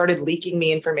company started leaking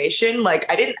me information. I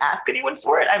didn't ask anyone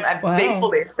for it. I'm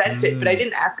thankful they sent it, but I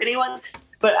didn't ask anyone.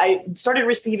 But I started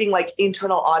receiving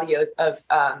internal audios of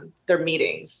their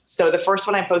meetings. So the first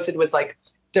one I posted was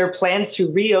their plans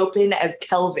to reopen as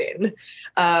Kelvin.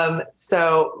 Celsius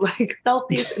and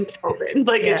Kelvin,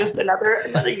 just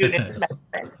another unit.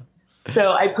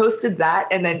 So I posted that,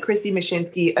 and then Chrissy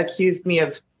Mashinsky accused me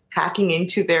of hacking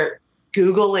into their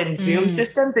Google and Zoom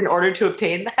systems in order to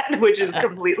obtain that, which is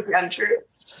completely untrue.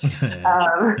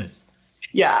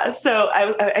 Yeah. So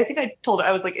I think I told her,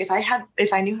 I was like, if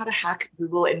I knew how to hack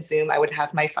Google and Zoom, I would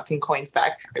have my fucking coins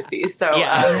back, Chrissy. So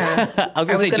yeah. I was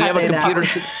gonna say, do you have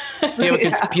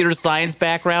a computer science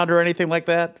background or anything like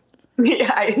that?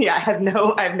 Yeah. I have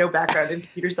no background in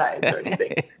computer science or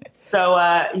anything. So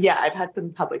I've had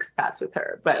some public spats with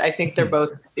her, but I think they're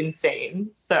both insane.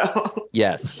 So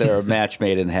yes, they're a match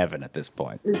made in heaven at this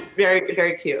point. Very,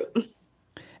 very cute.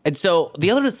 And so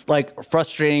the other like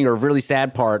frustrating or really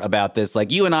sad part about this, like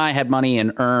you and I had money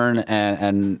in Earn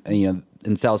and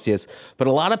in Celsius, but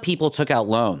a lot of people took out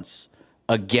loans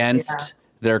against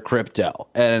their crypto.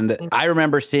 And I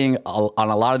remember seeing on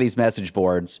a lot of these message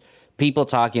boards, people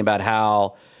talking about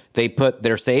how they put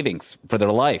their savings for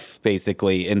their life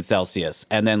basically in Celsius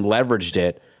and then leveraged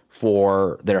it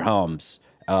for their homes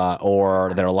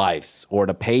or their lives or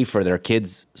to pay for their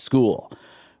kids' school.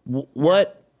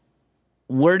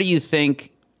 How do you think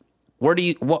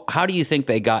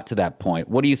they got to that point?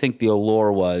 What do you think the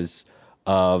allure was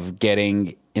of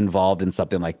getting involved in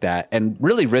something like that and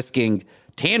really risking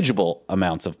tangible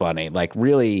amounts of money, like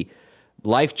really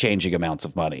life-changing amounts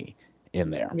of money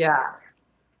in there? Yeah.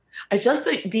 I feel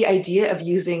like the idea of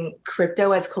using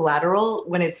crypto as collateral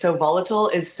when it's so volatile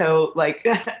is so like,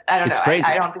 I don't know. Crazy.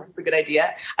 I don't think it's a good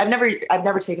idea. I've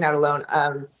never taken out a loan.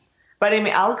 But I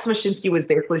mean, Alex Mashinsky was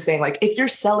basically saying, like, if you're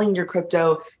selling your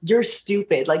crypto, you're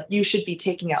stupid. Like, you should be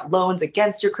taking out loans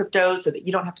against your crypto so that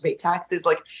you don't have to pay taxes.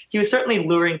 Like, he was certainly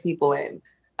luring people in,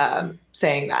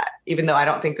 saying that, even though I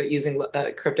don't think that using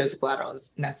crypto as collateral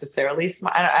is necessarily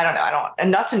smart. I don't know.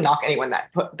 And not to knock anyone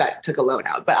that took a loan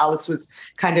out, but Alex was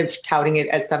kind of touting it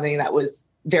as something that was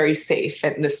very safe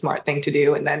and the smart thing to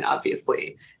do. And then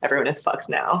obviously everyone is fucked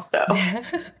now. So.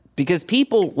 Because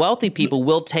wealthy people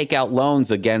will take out loans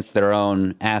against their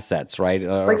own assets, right?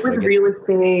 Like with real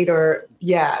estate or,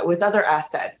 with other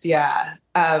assets. Yeah.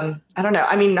 I don't know.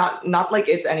 I mean, not like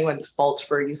it's anyone's fault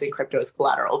for using crypto as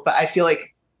collateral, but I feel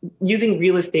like using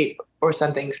real estate or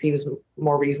something seems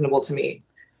more reasonable to me.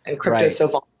 And crypto is so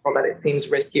volatile that it seems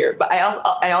riskier. But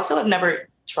I also have never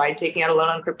tried taking out a loan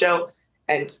on crypto.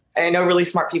 And I know really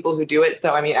smart people who do it.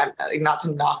 So, I mean, I'm not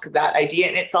to knock that idea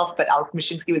in itself, but Alex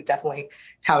Mashinsky was definitely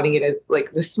touting it as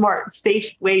like the smart,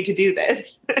 safe way to do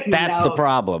this. That's the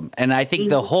problem. And I think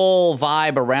the whole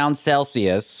vibe around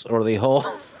Celsius or the whole,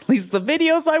 at least the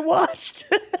videos I watched,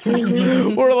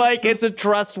 were like, it's a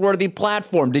trustworthy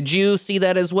platform. Did you see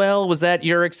that as well? Was that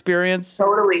your experience?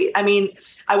 Totally. I mean,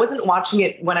 I wasn't watching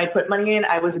it when I put money in.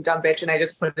 I was a dumb bitch and I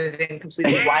just put it in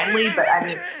completely blindly. But I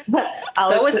mean,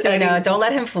 so is Sina. Don't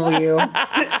let him fool you.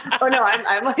 Oh no,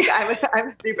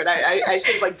 I'm stupid. I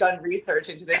should have like done research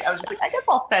into this. I was just like, I guess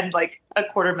I'll spend like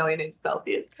 $250,000 in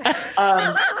Celsius.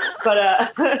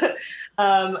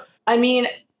 I mean,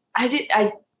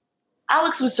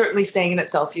 Alex was certainly saying that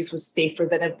Celsius was safer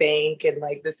than a bank. And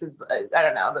like, this is, I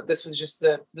don't know, that this was just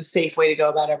the safe way to go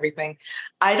about everything.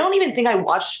 I don't even think I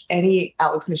watched any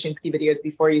Alex Mashinsky videos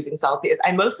before using Celsius.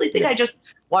 I mostly think I just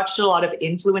watched a lot of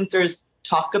influencers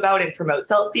talk about and promote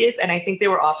Celsius. And I think they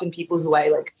were often people who I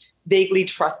like vaguely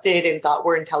trusted and thought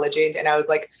were intelligent. And I was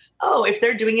like, oh, if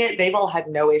they're doing it, they've all had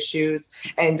no issues.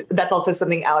 And that's also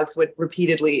something Alex would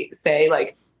repeatedly say,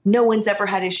 like, no one's ever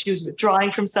had issues withdrawing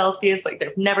from Celsius. Like,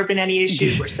 there've never been any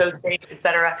issues. We're so safe,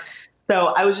 etc.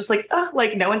 So I was just like, oh,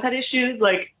 like no one's had issues.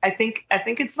 Like, I think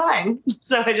it's fine.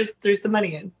 So I just threw some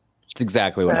money in. It's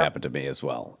exactly what happened to me as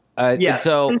well. And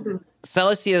so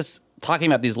Celsius, talking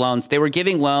about these loans, they were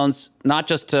giving loans not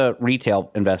just to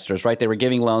retail investors, right? They were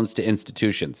giving loans to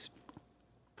institutions.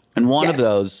 And one of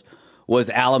those was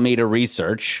Alameda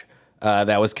Research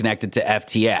that was connected to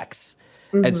FTX.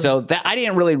 And so that I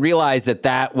didn't really realize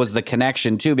that was the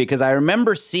connection too, because I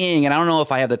remember seeing, and I don't know if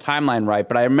I have the timeline right,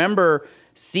 but I remember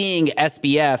seeing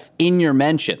SBF in your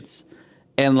mentions.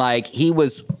 And like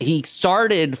he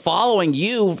started following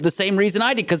you the same reason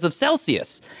I did, because of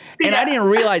Celsius. And I didn't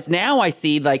realize, now I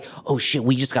see like, oh shit,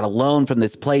 we just got a loan from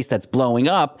this place that's blowing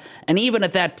up. And even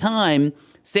at that time,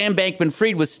 Sam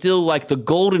Bankman-Fried was still like the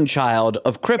golden child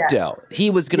of crypto. Yeah.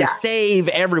 He was going to save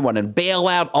everyone and bail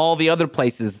out all the other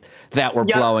places that were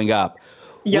blowing up.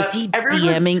 Was he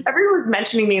DMing? Everyone was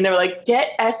mentioning me and they were like,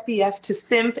 get SBF to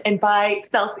simp and buy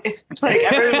Celsius. Like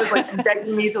everyone was like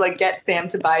begging me to like get Sam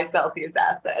to buy Celsius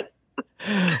assets.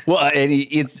 Well, and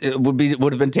it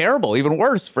would have been terrible, even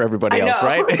worse for everybody else,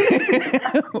 right?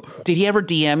 Did he ever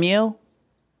DM you?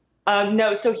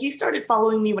 No, so he started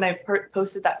following me when I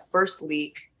posted that first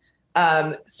leak.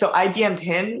 So I DM'd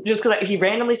him just because he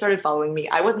randomly started following me.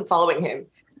 I wasn't following him.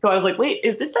 So I was like, wait,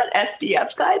 is this that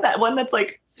SBF guy? That one that's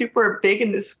like super big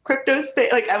in this crypto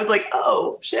space? Like, I was like,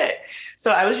 oh, shit.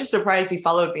 So I was just surprised he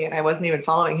followed me and I wasn't even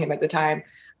following him at the time.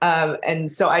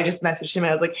 And so I just messaged him and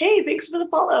I was like, hey, thanks for the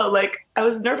follow. Like, I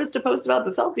was nervous to post about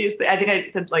the Celsius thing. I think I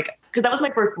said like, because that was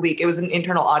my first leak. It was an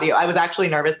internal audio. I was actually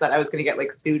nervous that I was going to get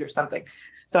like sued or something.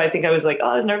 So I think I was like, oh,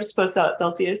 I was nervous to post about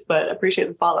Celsius, but appreciate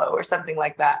the follow or something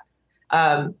like that.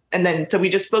 And then, so we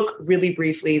just spoke really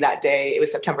briefly that day. It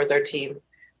was September 13th.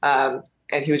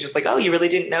 And he was just like, oh, you really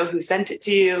didn't know who sent it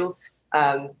to you?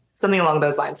 Something along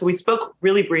those lines. So we spoke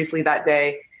really briefly that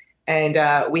day.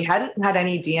 And we hadn't had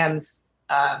any DMs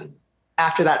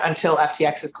after that until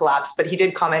FTX has collapsed. But he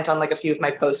did comment on like a few of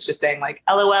my posts just saying like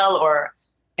LOL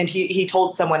and he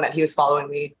told someone that he was following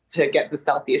me to get the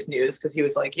Celsius news because he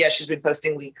was like, yeah, she's been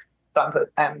posting leaks. So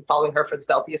I'm following her for the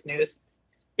Celsius news.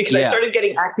 Because I started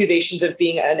getting accusations of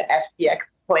being an FTX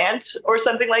plant or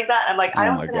something like that. I'm like, I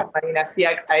don't even have money in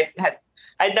FTX.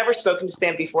 I'd never spoken to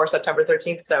Sam before September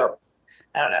 13th. So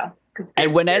I don't know.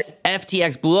 And when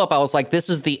FTX blew up, I was like, this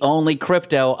is the only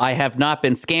crypto I have not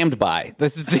been scammed by.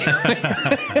 This is the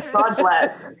God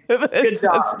bless. Good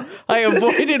job. I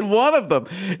avoided one of them.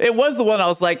 It was the one I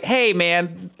was like, hey,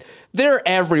 man, they're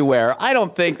everywhere. I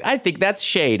think that's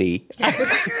shady.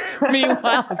 Meanwhile,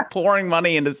 I was pouring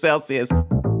money into Celsius.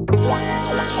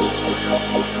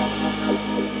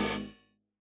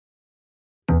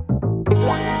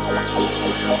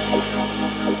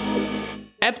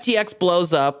 FTX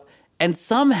blows up, and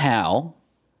somehow,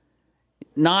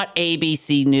 not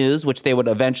ABC News, which they would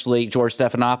eventually, George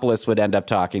Stephanopoulos would end up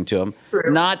talking to him,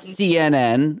 not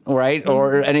CNN, right?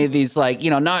 Or any of these, like,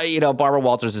 Barbara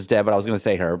Walters is dead, but I was going to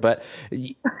say her. But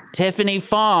Tiffany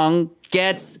Fong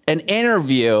gets an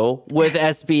interview with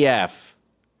SBF.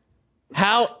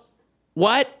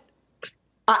 What?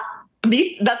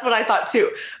 That's what I thought too.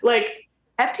 Like,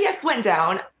 FTX went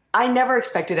down. I never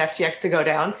expected FTX to go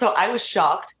down. So I was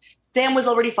shocked. Sam was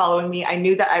already following me. I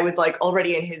knew that I was like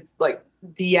already in his like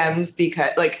DMs because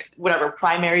like whatever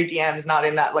primary DMs, not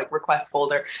in that like request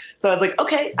folder. So I was like,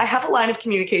 okay, I have a line of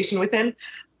communication with him.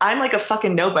 I'm like a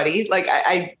fucking nobody. Like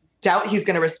I doubt he's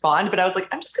going to respond, but I was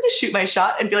like, I'm just going to shoot my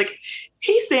shot and be like,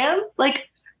 hey, Sam, like,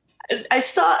 I've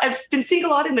been seeing a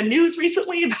lot in the news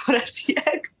recently about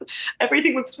FTX.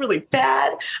 Everything looks really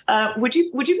bad. Would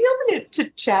you be open to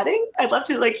chatting? I'd love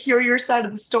to like hear your side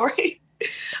of the story.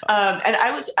 And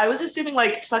I was assuming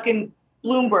like fucking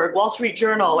Bloomberg, Wall Street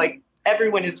Journal, like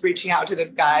everyone is reaching out to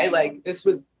this guy. Like this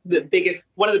was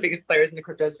one of the biggest players in the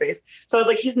crypto space. So I was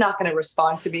like, he's not going to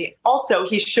respond to me. Also,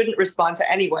 he shouldn't respond to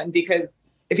anyone because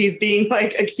if he's being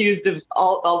like accused of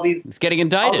all these, he's getting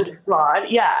indicted. Fraud.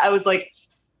 Yeah, I was like,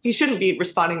 he shouldn't be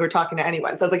responding or talking to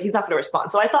anyone. So I was like, he's not going to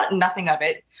respond. So I thought nothing of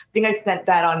it. I think I sent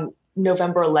that on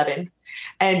November 11th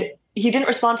and he didn't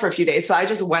respond for a few days. So I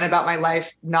just went about my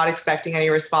life, not expecting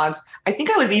any response. I think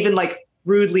I was even like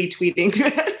rudely tweeting.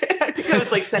 I think I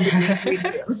was like sending tweets to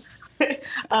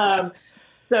him.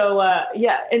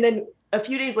 Yeah. And then a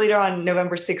few days later on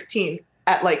November 16th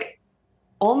at like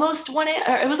almost 1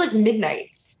 a.m., it was like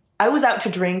midnight. I was out to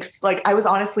drinks. Like I was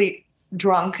honestly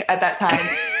drunk at that time.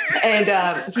 And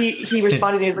he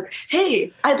responded and he was like,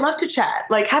 hey, I'd love to chat.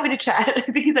 Like, happy to chat. I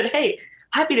think he said, hey,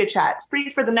 happy to chat. Free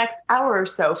for the next hour or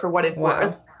so for what it's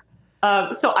worth.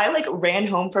 So I like ran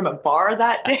home from a bar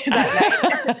that night,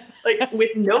 like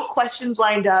with no questions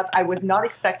lined up. I was not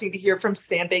expecting to hear from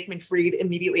Sam Bankman-Fried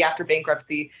immediately after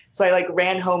bankruptcy. So I like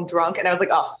ran home drunk and I was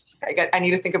like, oh, I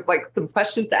need to think of like some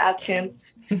questions to ask him.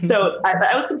 So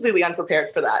I was completely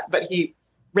unprepared for that. But he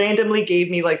randomly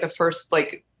gave me like the first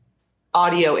like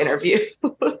audio interview.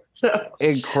 So,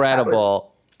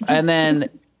 incredible. And then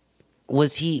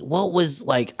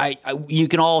you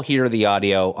can all hear the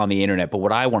audio on the internet, but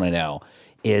what I want to know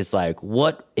is like,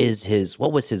 what was his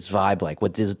vibe like?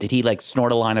 Did he like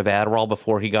snort a line of Adderall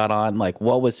before he got on? Like,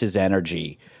 what was his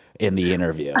energy in the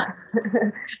interview?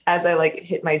 As I like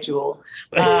hit my jewel.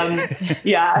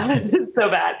 Yeah, so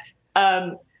bad.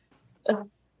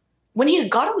 When he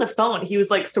got on the phone, he was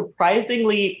like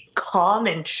surprisingly calm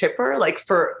and chipper, like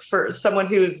for someone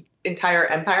whose entire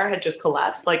empire had just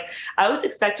collapsed. Like I was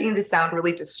expecting him to sound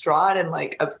really distraught and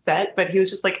like upset, but he was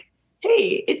just like,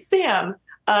 hey, it's Sam.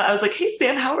 I was like, hey,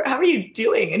 Sam, how are you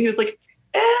doing? And he was like,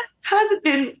 hasn't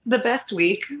been the best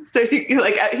week. So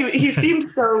he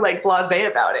seemed so like blasé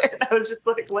about it. And I was just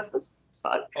like, what the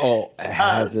fuck? Oh, it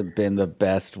hasn't been the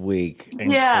best week.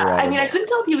 Incredible. Yeah. I mean, I couldn't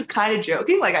tell if he was kind of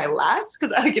joking. Like I laughed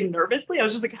because I get nervously. I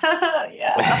was just like,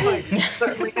 yeah, like,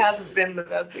 certainly hasn't been the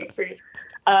best week for you.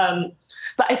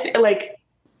 But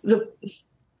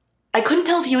I couldn't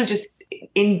tell if he was just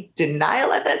in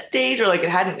denial at that stage or like it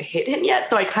hadn't hit him yet.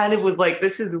 So I kind of was like,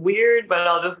 this is weird, but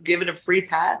I'll just give it a free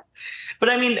pass. But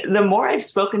I mean, the more I've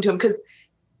spoken to him, because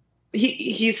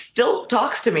he still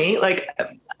talks to me, like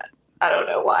I don't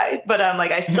know why, but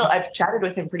like I've chatted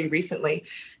with him pretty recently,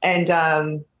 and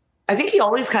I think he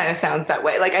always kind of sounds that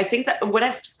way. Like I think that when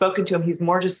I've spoken to him, he's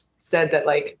more just said that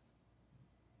like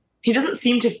he doesn't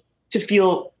seem to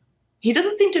feel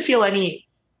any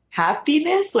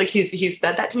happiness. Like he's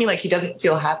said that to me, like he doesn't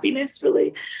feel happiness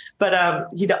really, but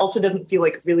he also doesn't feel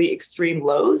like really extreme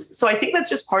lows. So I think that's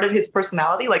just part of his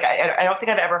personality. Like I don't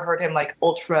think I've ever heard him like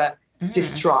ultra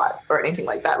distraught or anything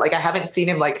like that. Like I haven't seen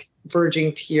him like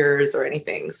verging tears or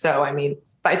anything. So I mean,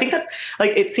 but I think that's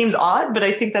like, it seems odd, but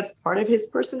I think that's part of his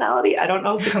personality. I don't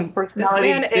know if it's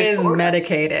personality. This man is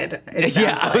medicated.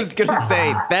 Yeah, I was going to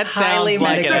say, that sounds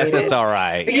like an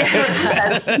SSRI.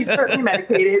 Yeah, he's certainly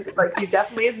medicated. Like he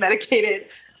definitely is medicated.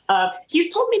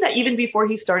 He's told me that even before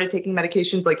he started taking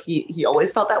medications, like he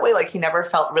always felt that way. Like he never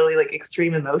felt really like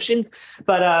extreme emotions.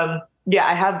 But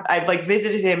yeah, I've like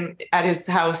visited him at his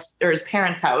house or his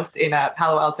parents' house in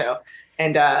Palo Alto,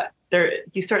 and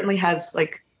he certainly has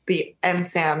like the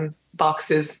MSAM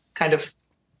boxes kind of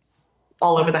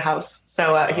all over the house.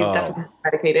 So he's definitely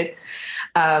medicated.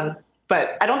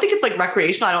 But I don't think it's like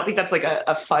recreational. I don't think that's like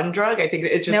a fun drug. I think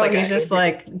it's just he's just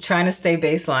like trying to stay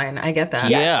baseline. I get that.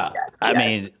 Yeah. I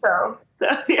mean,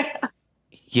 yeah.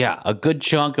 Yeah, a good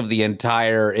chunk of the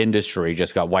entire industry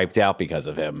just got wiped out because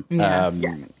of him.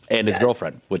 And his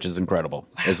girlfriend, which is incredible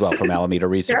as well, from Alameda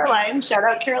Research. Caroline, shout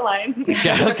out Caroline.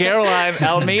 Shout out Caroline.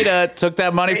 Alameda took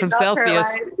that money from Celsius,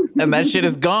 and that shit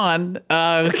is gone.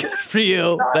 Good for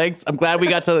you. Thanks. I'm glad we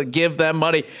got to give them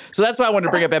money. So that's why I wanted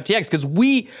to bring up FTX, because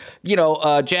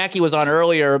Jackie was on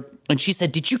earlier, and she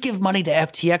said, did you give money to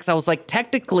FTX? I was like,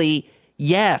 technically,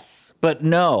 yes, but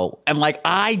no. And like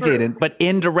I didn't, but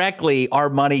indirectly our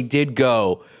money did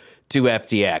go to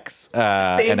FTX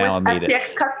and Alameda.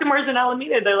 FTX customers in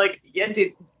Alameda, they're like, yeah,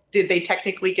 did they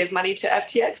technically give money to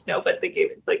FTX? No, but they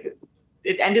gave it, like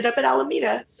it ended up at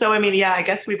Alameda. So I mean, yeah, I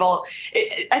guess we've all.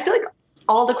 I feel like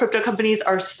all the crypto companies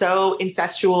are so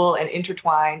incestual and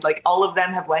intertwined. Like all of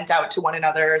them have lent out to one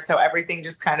another, so everything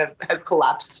just kind of has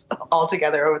collapsed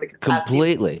altogether over the past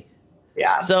completely.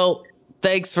 Yeah. So.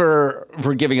 Thanks for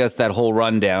giving us that whole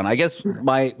rundown. I guess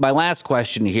my last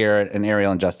question here, and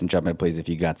Ariel and Justin, jump in, please, if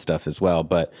you got stuff as well.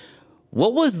 But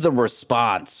what was the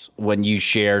response when you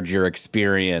shared your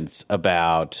experience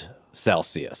about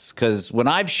Celsius? Because when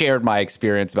I've shared my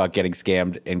experience about getting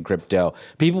scammed in crypto,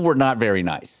 people were not very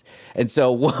nice. And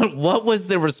so what was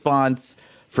the response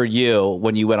for you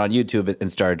when you went on YouTube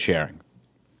and started sharing?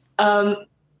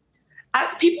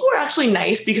 People were actually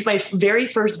nice, because my very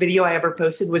first video I ever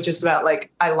posted was just about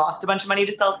like I lost a bunch of money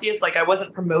to Celsius. Like I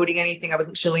wasn't promoting anything, I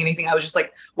wasn't shilling anything. I was just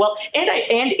like, well,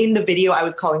 and in the video I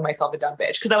was calling myself a dumb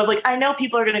bitch, because I was like, I know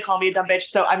people are gonna call me a dumb bitch,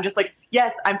 so I'm just like,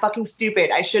 yes, I'm fucking stupid.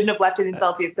 I shouldn't have left it in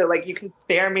Celsius. So like you can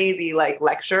spare me the like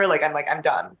lecture. Like I'm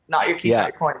done. Not your keys, not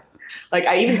your coin. Like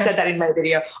I even said that in my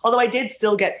video, although I did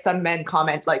still get some men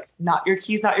comment like, not your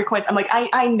keys, not your coins. I'm like,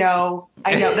 I know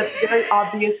that's very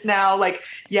obvious now. Like,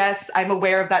 yes, I'm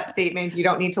aware of that statement. You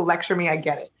don't need to lecture me. I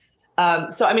get it.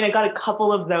 So, I mean, I got a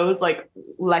couple of those like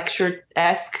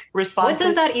lecture-esque responses. What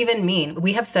does that even mean?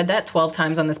 We have said that 12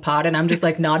 times on this pod, and I'm just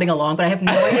like nodding along, but I have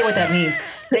no idea what that means.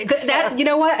 That, you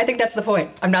know what? I think that's the point.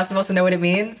 I'm not supposed to know what it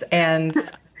means, and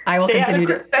I will continue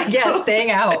to. Yeah, staying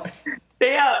out.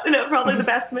 Yeah, no, probably the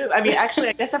best move. I mean, actually,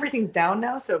 I guess everything's down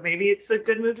now, so maybe it's a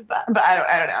good move to buy. But I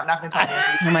don't know. I'm not going to talk about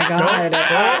it. Oh my God.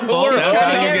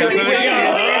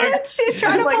 She's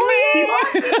trying to like, people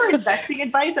for investing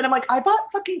advice, and I'm like, I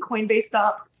bought fucking Coinbase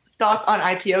stock on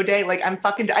IPO day. Like,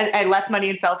 I left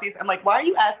money in Celsius. I'm like, why are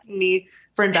you asking me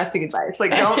for investing advice? Like,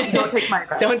 don't take my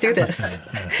advice. Don't do this.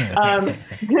 I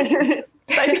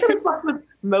think the response was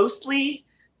mostly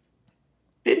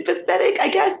pathetic, I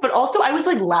guess, but also I was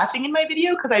like laughing in my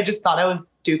video because I just thought I was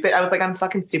stupid. I was like, I'm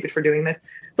fucking stupid for doing this.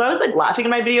 So I was like laughing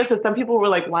in my video. So some people were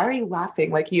like, why are you laughing?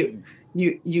 Like you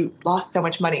lost so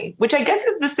much money, which I guess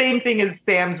is the same thing as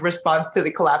Sam's response to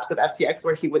the collapse of FTX,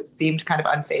 where he seemed kind of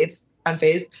unfazed.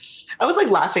 I was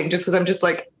like laughing just because I'm just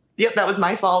like, yep, that was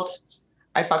my fault.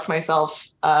 I fucked myself.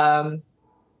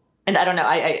 And I don't know.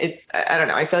 I don't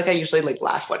know. I feel like I usually like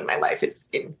laugh when my life is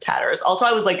in tatters. Also,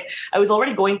 I was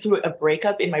already going through a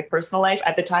breakup in my personal life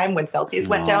at the time when Celsius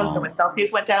went down. So when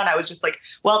Celsius went down, I was just like,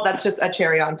 well, that's just a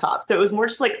cherry on top. So it was more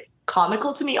just like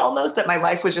comical to me almost that my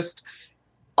life was just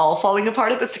all falling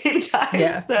apart at the same time.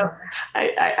 Yeah. So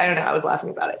I don't know. I was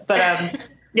laughing about it, but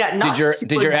yeah.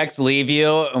 Did your ex leave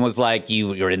you and was like,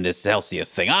 you're in this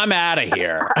Celsius thing? I'm out of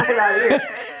here. I'm out of here.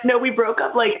 No, we broke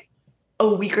up like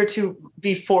a week or two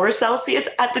before Celsius.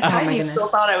 At the time, he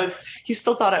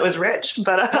still thought I was rich,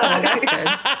 but that's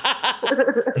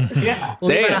good. Yeah,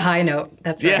 leave on a high note.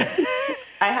 That's right.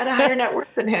 I had a higher net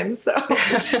worth than him, so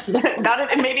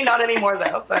maybe not anymore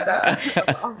though.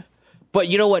 But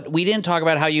you know what? We didn't talk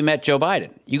about how you met Joe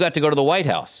Biden. You got to go to the White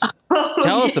House.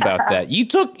 Tell us about that.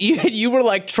 You were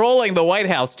like trolling the White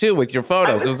House too with your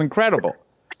photos. It was incredible.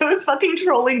 I was fucking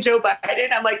trolling Joe Biden.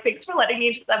 I'm like, thanks for letting me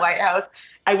into the White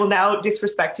House. I will now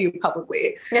disrespect you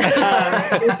publicly.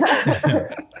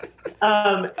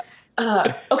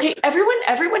 Okay,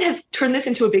 everyone has turned this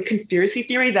into a big conspiracy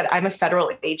theory that I'm a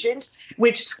federal agent,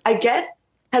 which I guess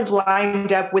has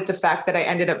lined up with the fact that I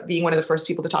ended up being one of the first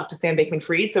people to talk to Sam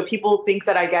Bankman-Fried. So people think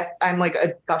that I guess I'm like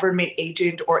a government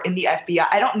agent or in the FBI.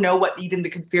 I don't know what even the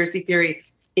conspiracy theory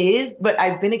is, but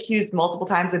I've been accused multiple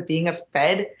times of being a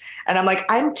Fed. And I'm like,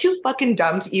 I'm too fucking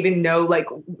dumb to even know like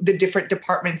the different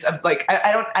departments of like,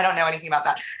 I don't know anything about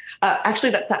that.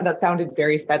 Actually, that sounded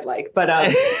very Fed-like, but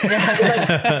so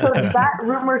that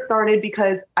rumor started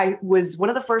because I was one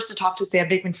of the first to talk to Sam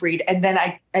Bankman-Fried, and then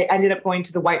I ended up going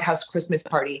to the White House Christmas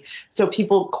party. So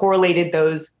people correlated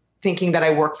those thinking that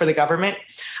I work for the government.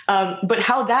 But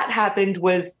how that happened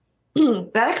was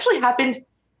that actually happened.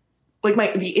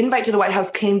 Like the invite to the White House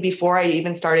came before I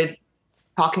even started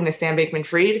talking to Sam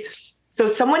Bankman-Fried. So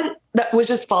someone that was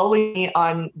just following me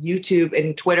on YouTube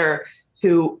and Twitter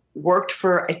who worked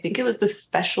for, I think it was the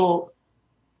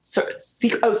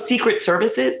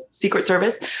Secret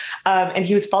Service. And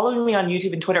he was following me on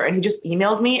YouTube and Twitter, and he just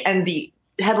emailed me. And the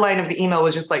headline of the email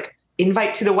was just like,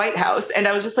 invite to the White House. And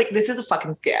I was just like, this is a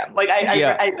fucking scam. Like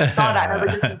I saw that. And I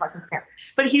was like, this is a fucking scam.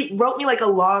 But he wrote me like a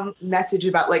long message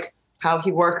about like how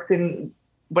he works in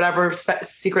whatever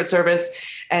Secret Service.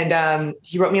 And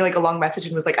he wrote me like a long message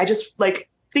and was like, I just like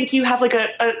think you have like an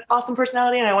awesome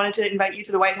personality and I wanted to invite you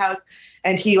to the White House.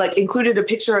 And he like included a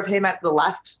picture of him at the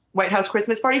last White House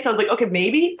Christmas party. So I was like, okay,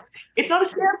 maybe it's not a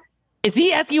scam. Is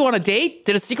he asking you on a date?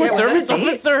 Did a Secret Service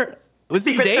officer? Was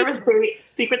this a date?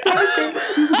 Secret Service date.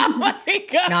 Oh my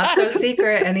God. Not so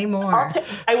secret anymore.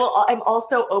 I'm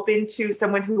also open to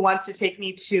someone who wants to take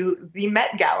me to the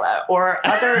Met Gala or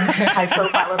other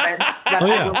high-profile events that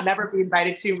I will never be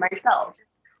invited to myself.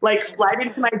 Like slide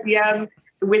into my DM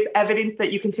with evidence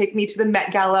that you can take me to the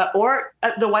Met Gala or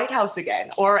the White House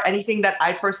again, or anything that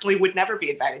I personally would never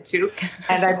be invited to.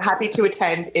 And I'm happy to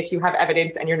attend if you have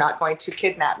evidence and you're not going to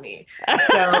kidnap me.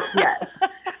 So, yes.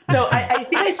 So I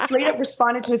think I straight up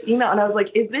responded to his email and I was like,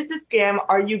 is this a scam?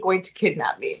 Are you going to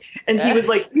kidnap me? And he was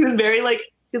like,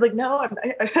 no, I'm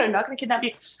not going to kidnap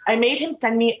you. I made him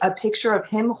send me a picture of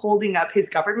him holding up his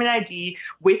government ID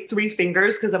with 3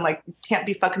 fingers because I'm like, can't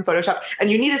be fucking Photoshopped. And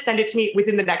you need to send it to me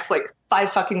within the next like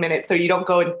 5 fucking minutes so you don't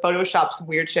go and Photoshop some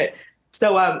weird shit.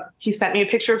 So he sent me a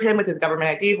picture of him with his government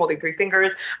ID holding 3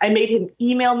 fingers. I made him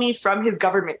email me from his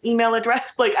government email address.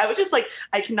 Like I was just like,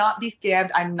 I cannot be scammed.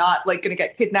 I'm not like going to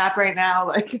get kidnapped right now.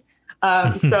 Like.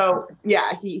 So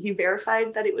yeah, he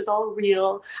verified that it was all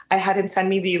real. I had him send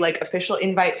me the like official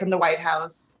invite from the White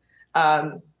House.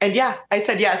 And yeah, I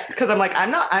said yes, because I'm like,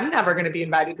 I'm never going to be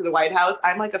invited to the White House.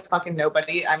 I'm like a fucking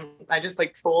nobody. I just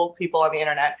like troll people on the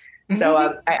internet.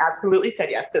 So I absolutely said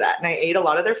yes to that. And I ate a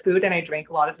lot of their food and I drank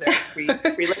a lot of their free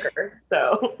liquor.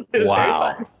 So it was very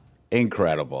fun.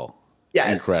 Incredible.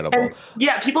 Yes. Incredible. And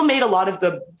yeah, people made a lot of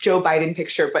the Joe Biden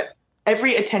picture, but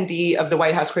every attendee of the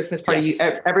White House Christmas party,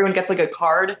 everyone gets like a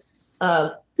card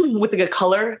with like a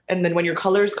color. And then when your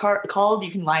color is called,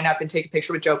 you can line up and take a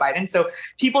picture with Joe Biden. So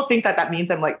people think that means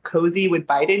I'm like cozy with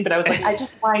Biden. But I was like, I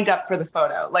just lined up for the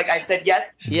photo. Like I said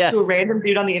yes to a random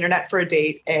dude on the internet for a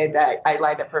date. And I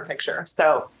lined up for a picture.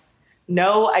 So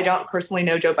no, I don't personally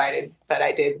know Joe Biden, but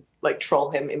I did like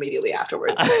troll him immediately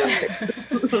afterwards.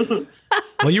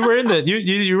 Well, you were in the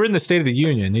you were in the State of the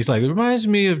Union. He's like, it reminds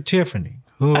me of Tiffany,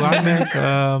 who I met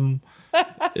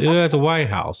at the White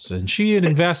House, and she had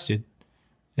invested.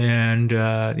 And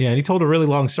and he told a really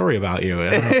long story about you. I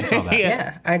don't know if you saw that.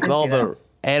 Yeah, I did. With all the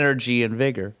energy and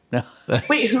vigor. No.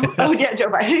 Wait, who? Oh, yeah, Joe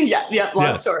Biden. Yeah,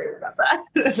 long story about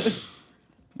that.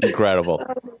 Incredible.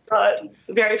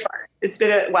 Very fun. It's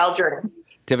been a wild journey.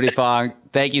 Tiffany Fong,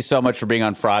 thank you so much for being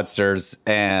on Fraudsters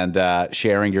and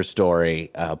sharing your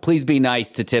story. Please be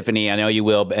nice to Tiffany. I know you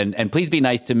will. And please be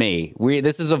nice to me.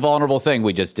 This is a vulnerable thing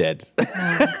we just did.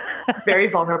 Very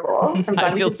vulnerable. I'm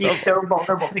glad we can be so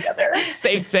vulnerable together.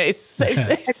 Safe space. Safe space.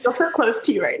 I feel so close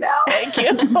to you right now. Thank you.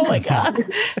 Oh, my God.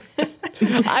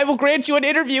 I will grant you an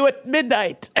interview at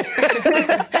midnight.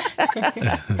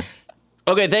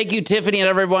 Okay, thank you, Tiffany, and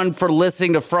everyone for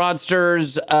listening to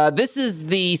Fraudsters. This is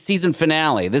the season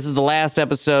finale. This is the last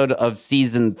episode of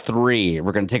season 3.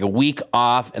 We're going to take a week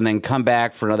off and then come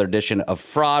back for another edition of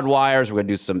Fraud Wires. We're going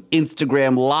to do some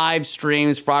Instagram live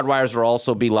streams. Fraud Wires will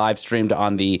also be live streamed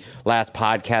on the Last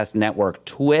Podcast Network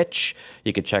Twitch.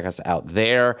 You can check us out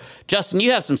there. Justin,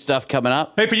 you have some stuff coming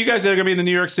up. Hey, for you guys that are going to be in the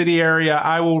New York City area,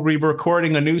 I will be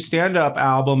recording a new stand-up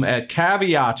album at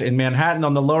Caveat in Manhattan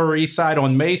on the Lower East Side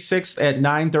on May 6th at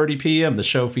 9:30 p.m. The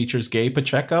show features Gabe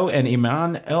Pacheco and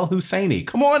Iman El Husseini.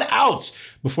 Come on out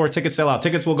before tickets sell out.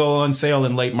 Tickets will go on sale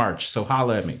in late March, so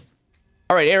holla at me.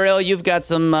 All right, Ariel, you've got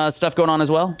some stuff going on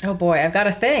as well? Oh boy, I've got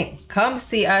a thing. Come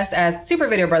see us at Super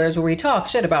Video Brothers, where we talk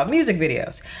shit about music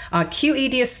videos.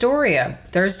 QED Astoria,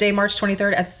 Thursday, March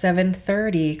 23rd at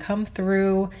 7:30. Come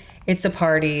through. It's a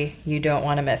party. You don't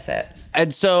want to miss it.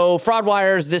 And so Fraud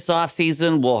Wires this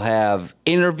offseason will have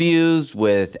interviews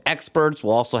with experts.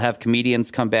 We'll also have comedians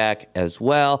come back as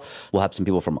well. We'll have some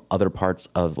people from other parts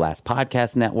of Last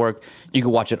Podcast Network. You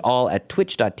can watch it all at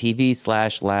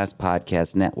twitch.tv/Last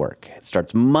Podcast Network. It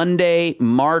starts Monday,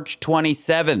 March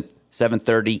 27th,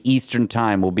 7:30 Eastern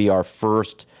Time will be our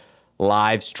first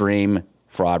live stream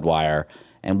Fraud Wire.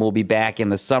 And we'll be back in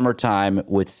the summertime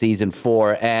with season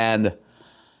 4, and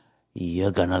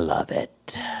you're gonna love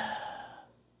it.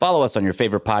 Follow us on your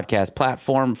favorite podcast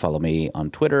platform. Follow me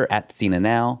on Twitter at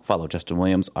CinaNow. Follow Justin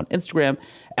Williams on Instagram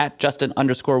at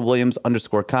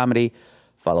Justin_Williams_comedy.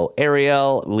 Follow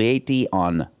Ariel Lieti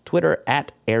on Twitter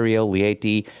at Ariel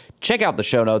Lieti. Check out the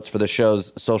show notes for the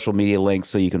show's social media links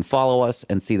so you can follow us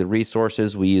and see the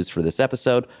resources we use for this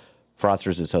episode.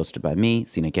 Fraudsters is hosted by me,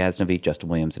 Sina Ghaznavi, Justin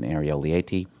Williams, and Ariel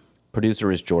Lieti.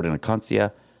 Producer is Jordan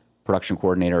Aconcia. Production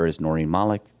coordinator is Noreen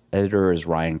Malik. Editor is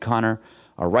Ryan Connor.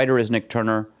 Our writer is Nick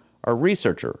Turner. Our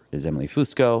researcher is Emily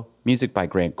Fusco. Music by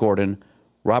Grant Gordon.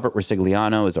 Robert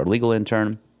Resigliano is our legal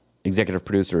intern. Executive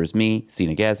producer is me,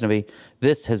 Sina Ghaznavi.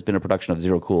 This has been a production of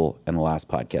Zero Cool and the Last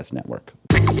Podcast Network.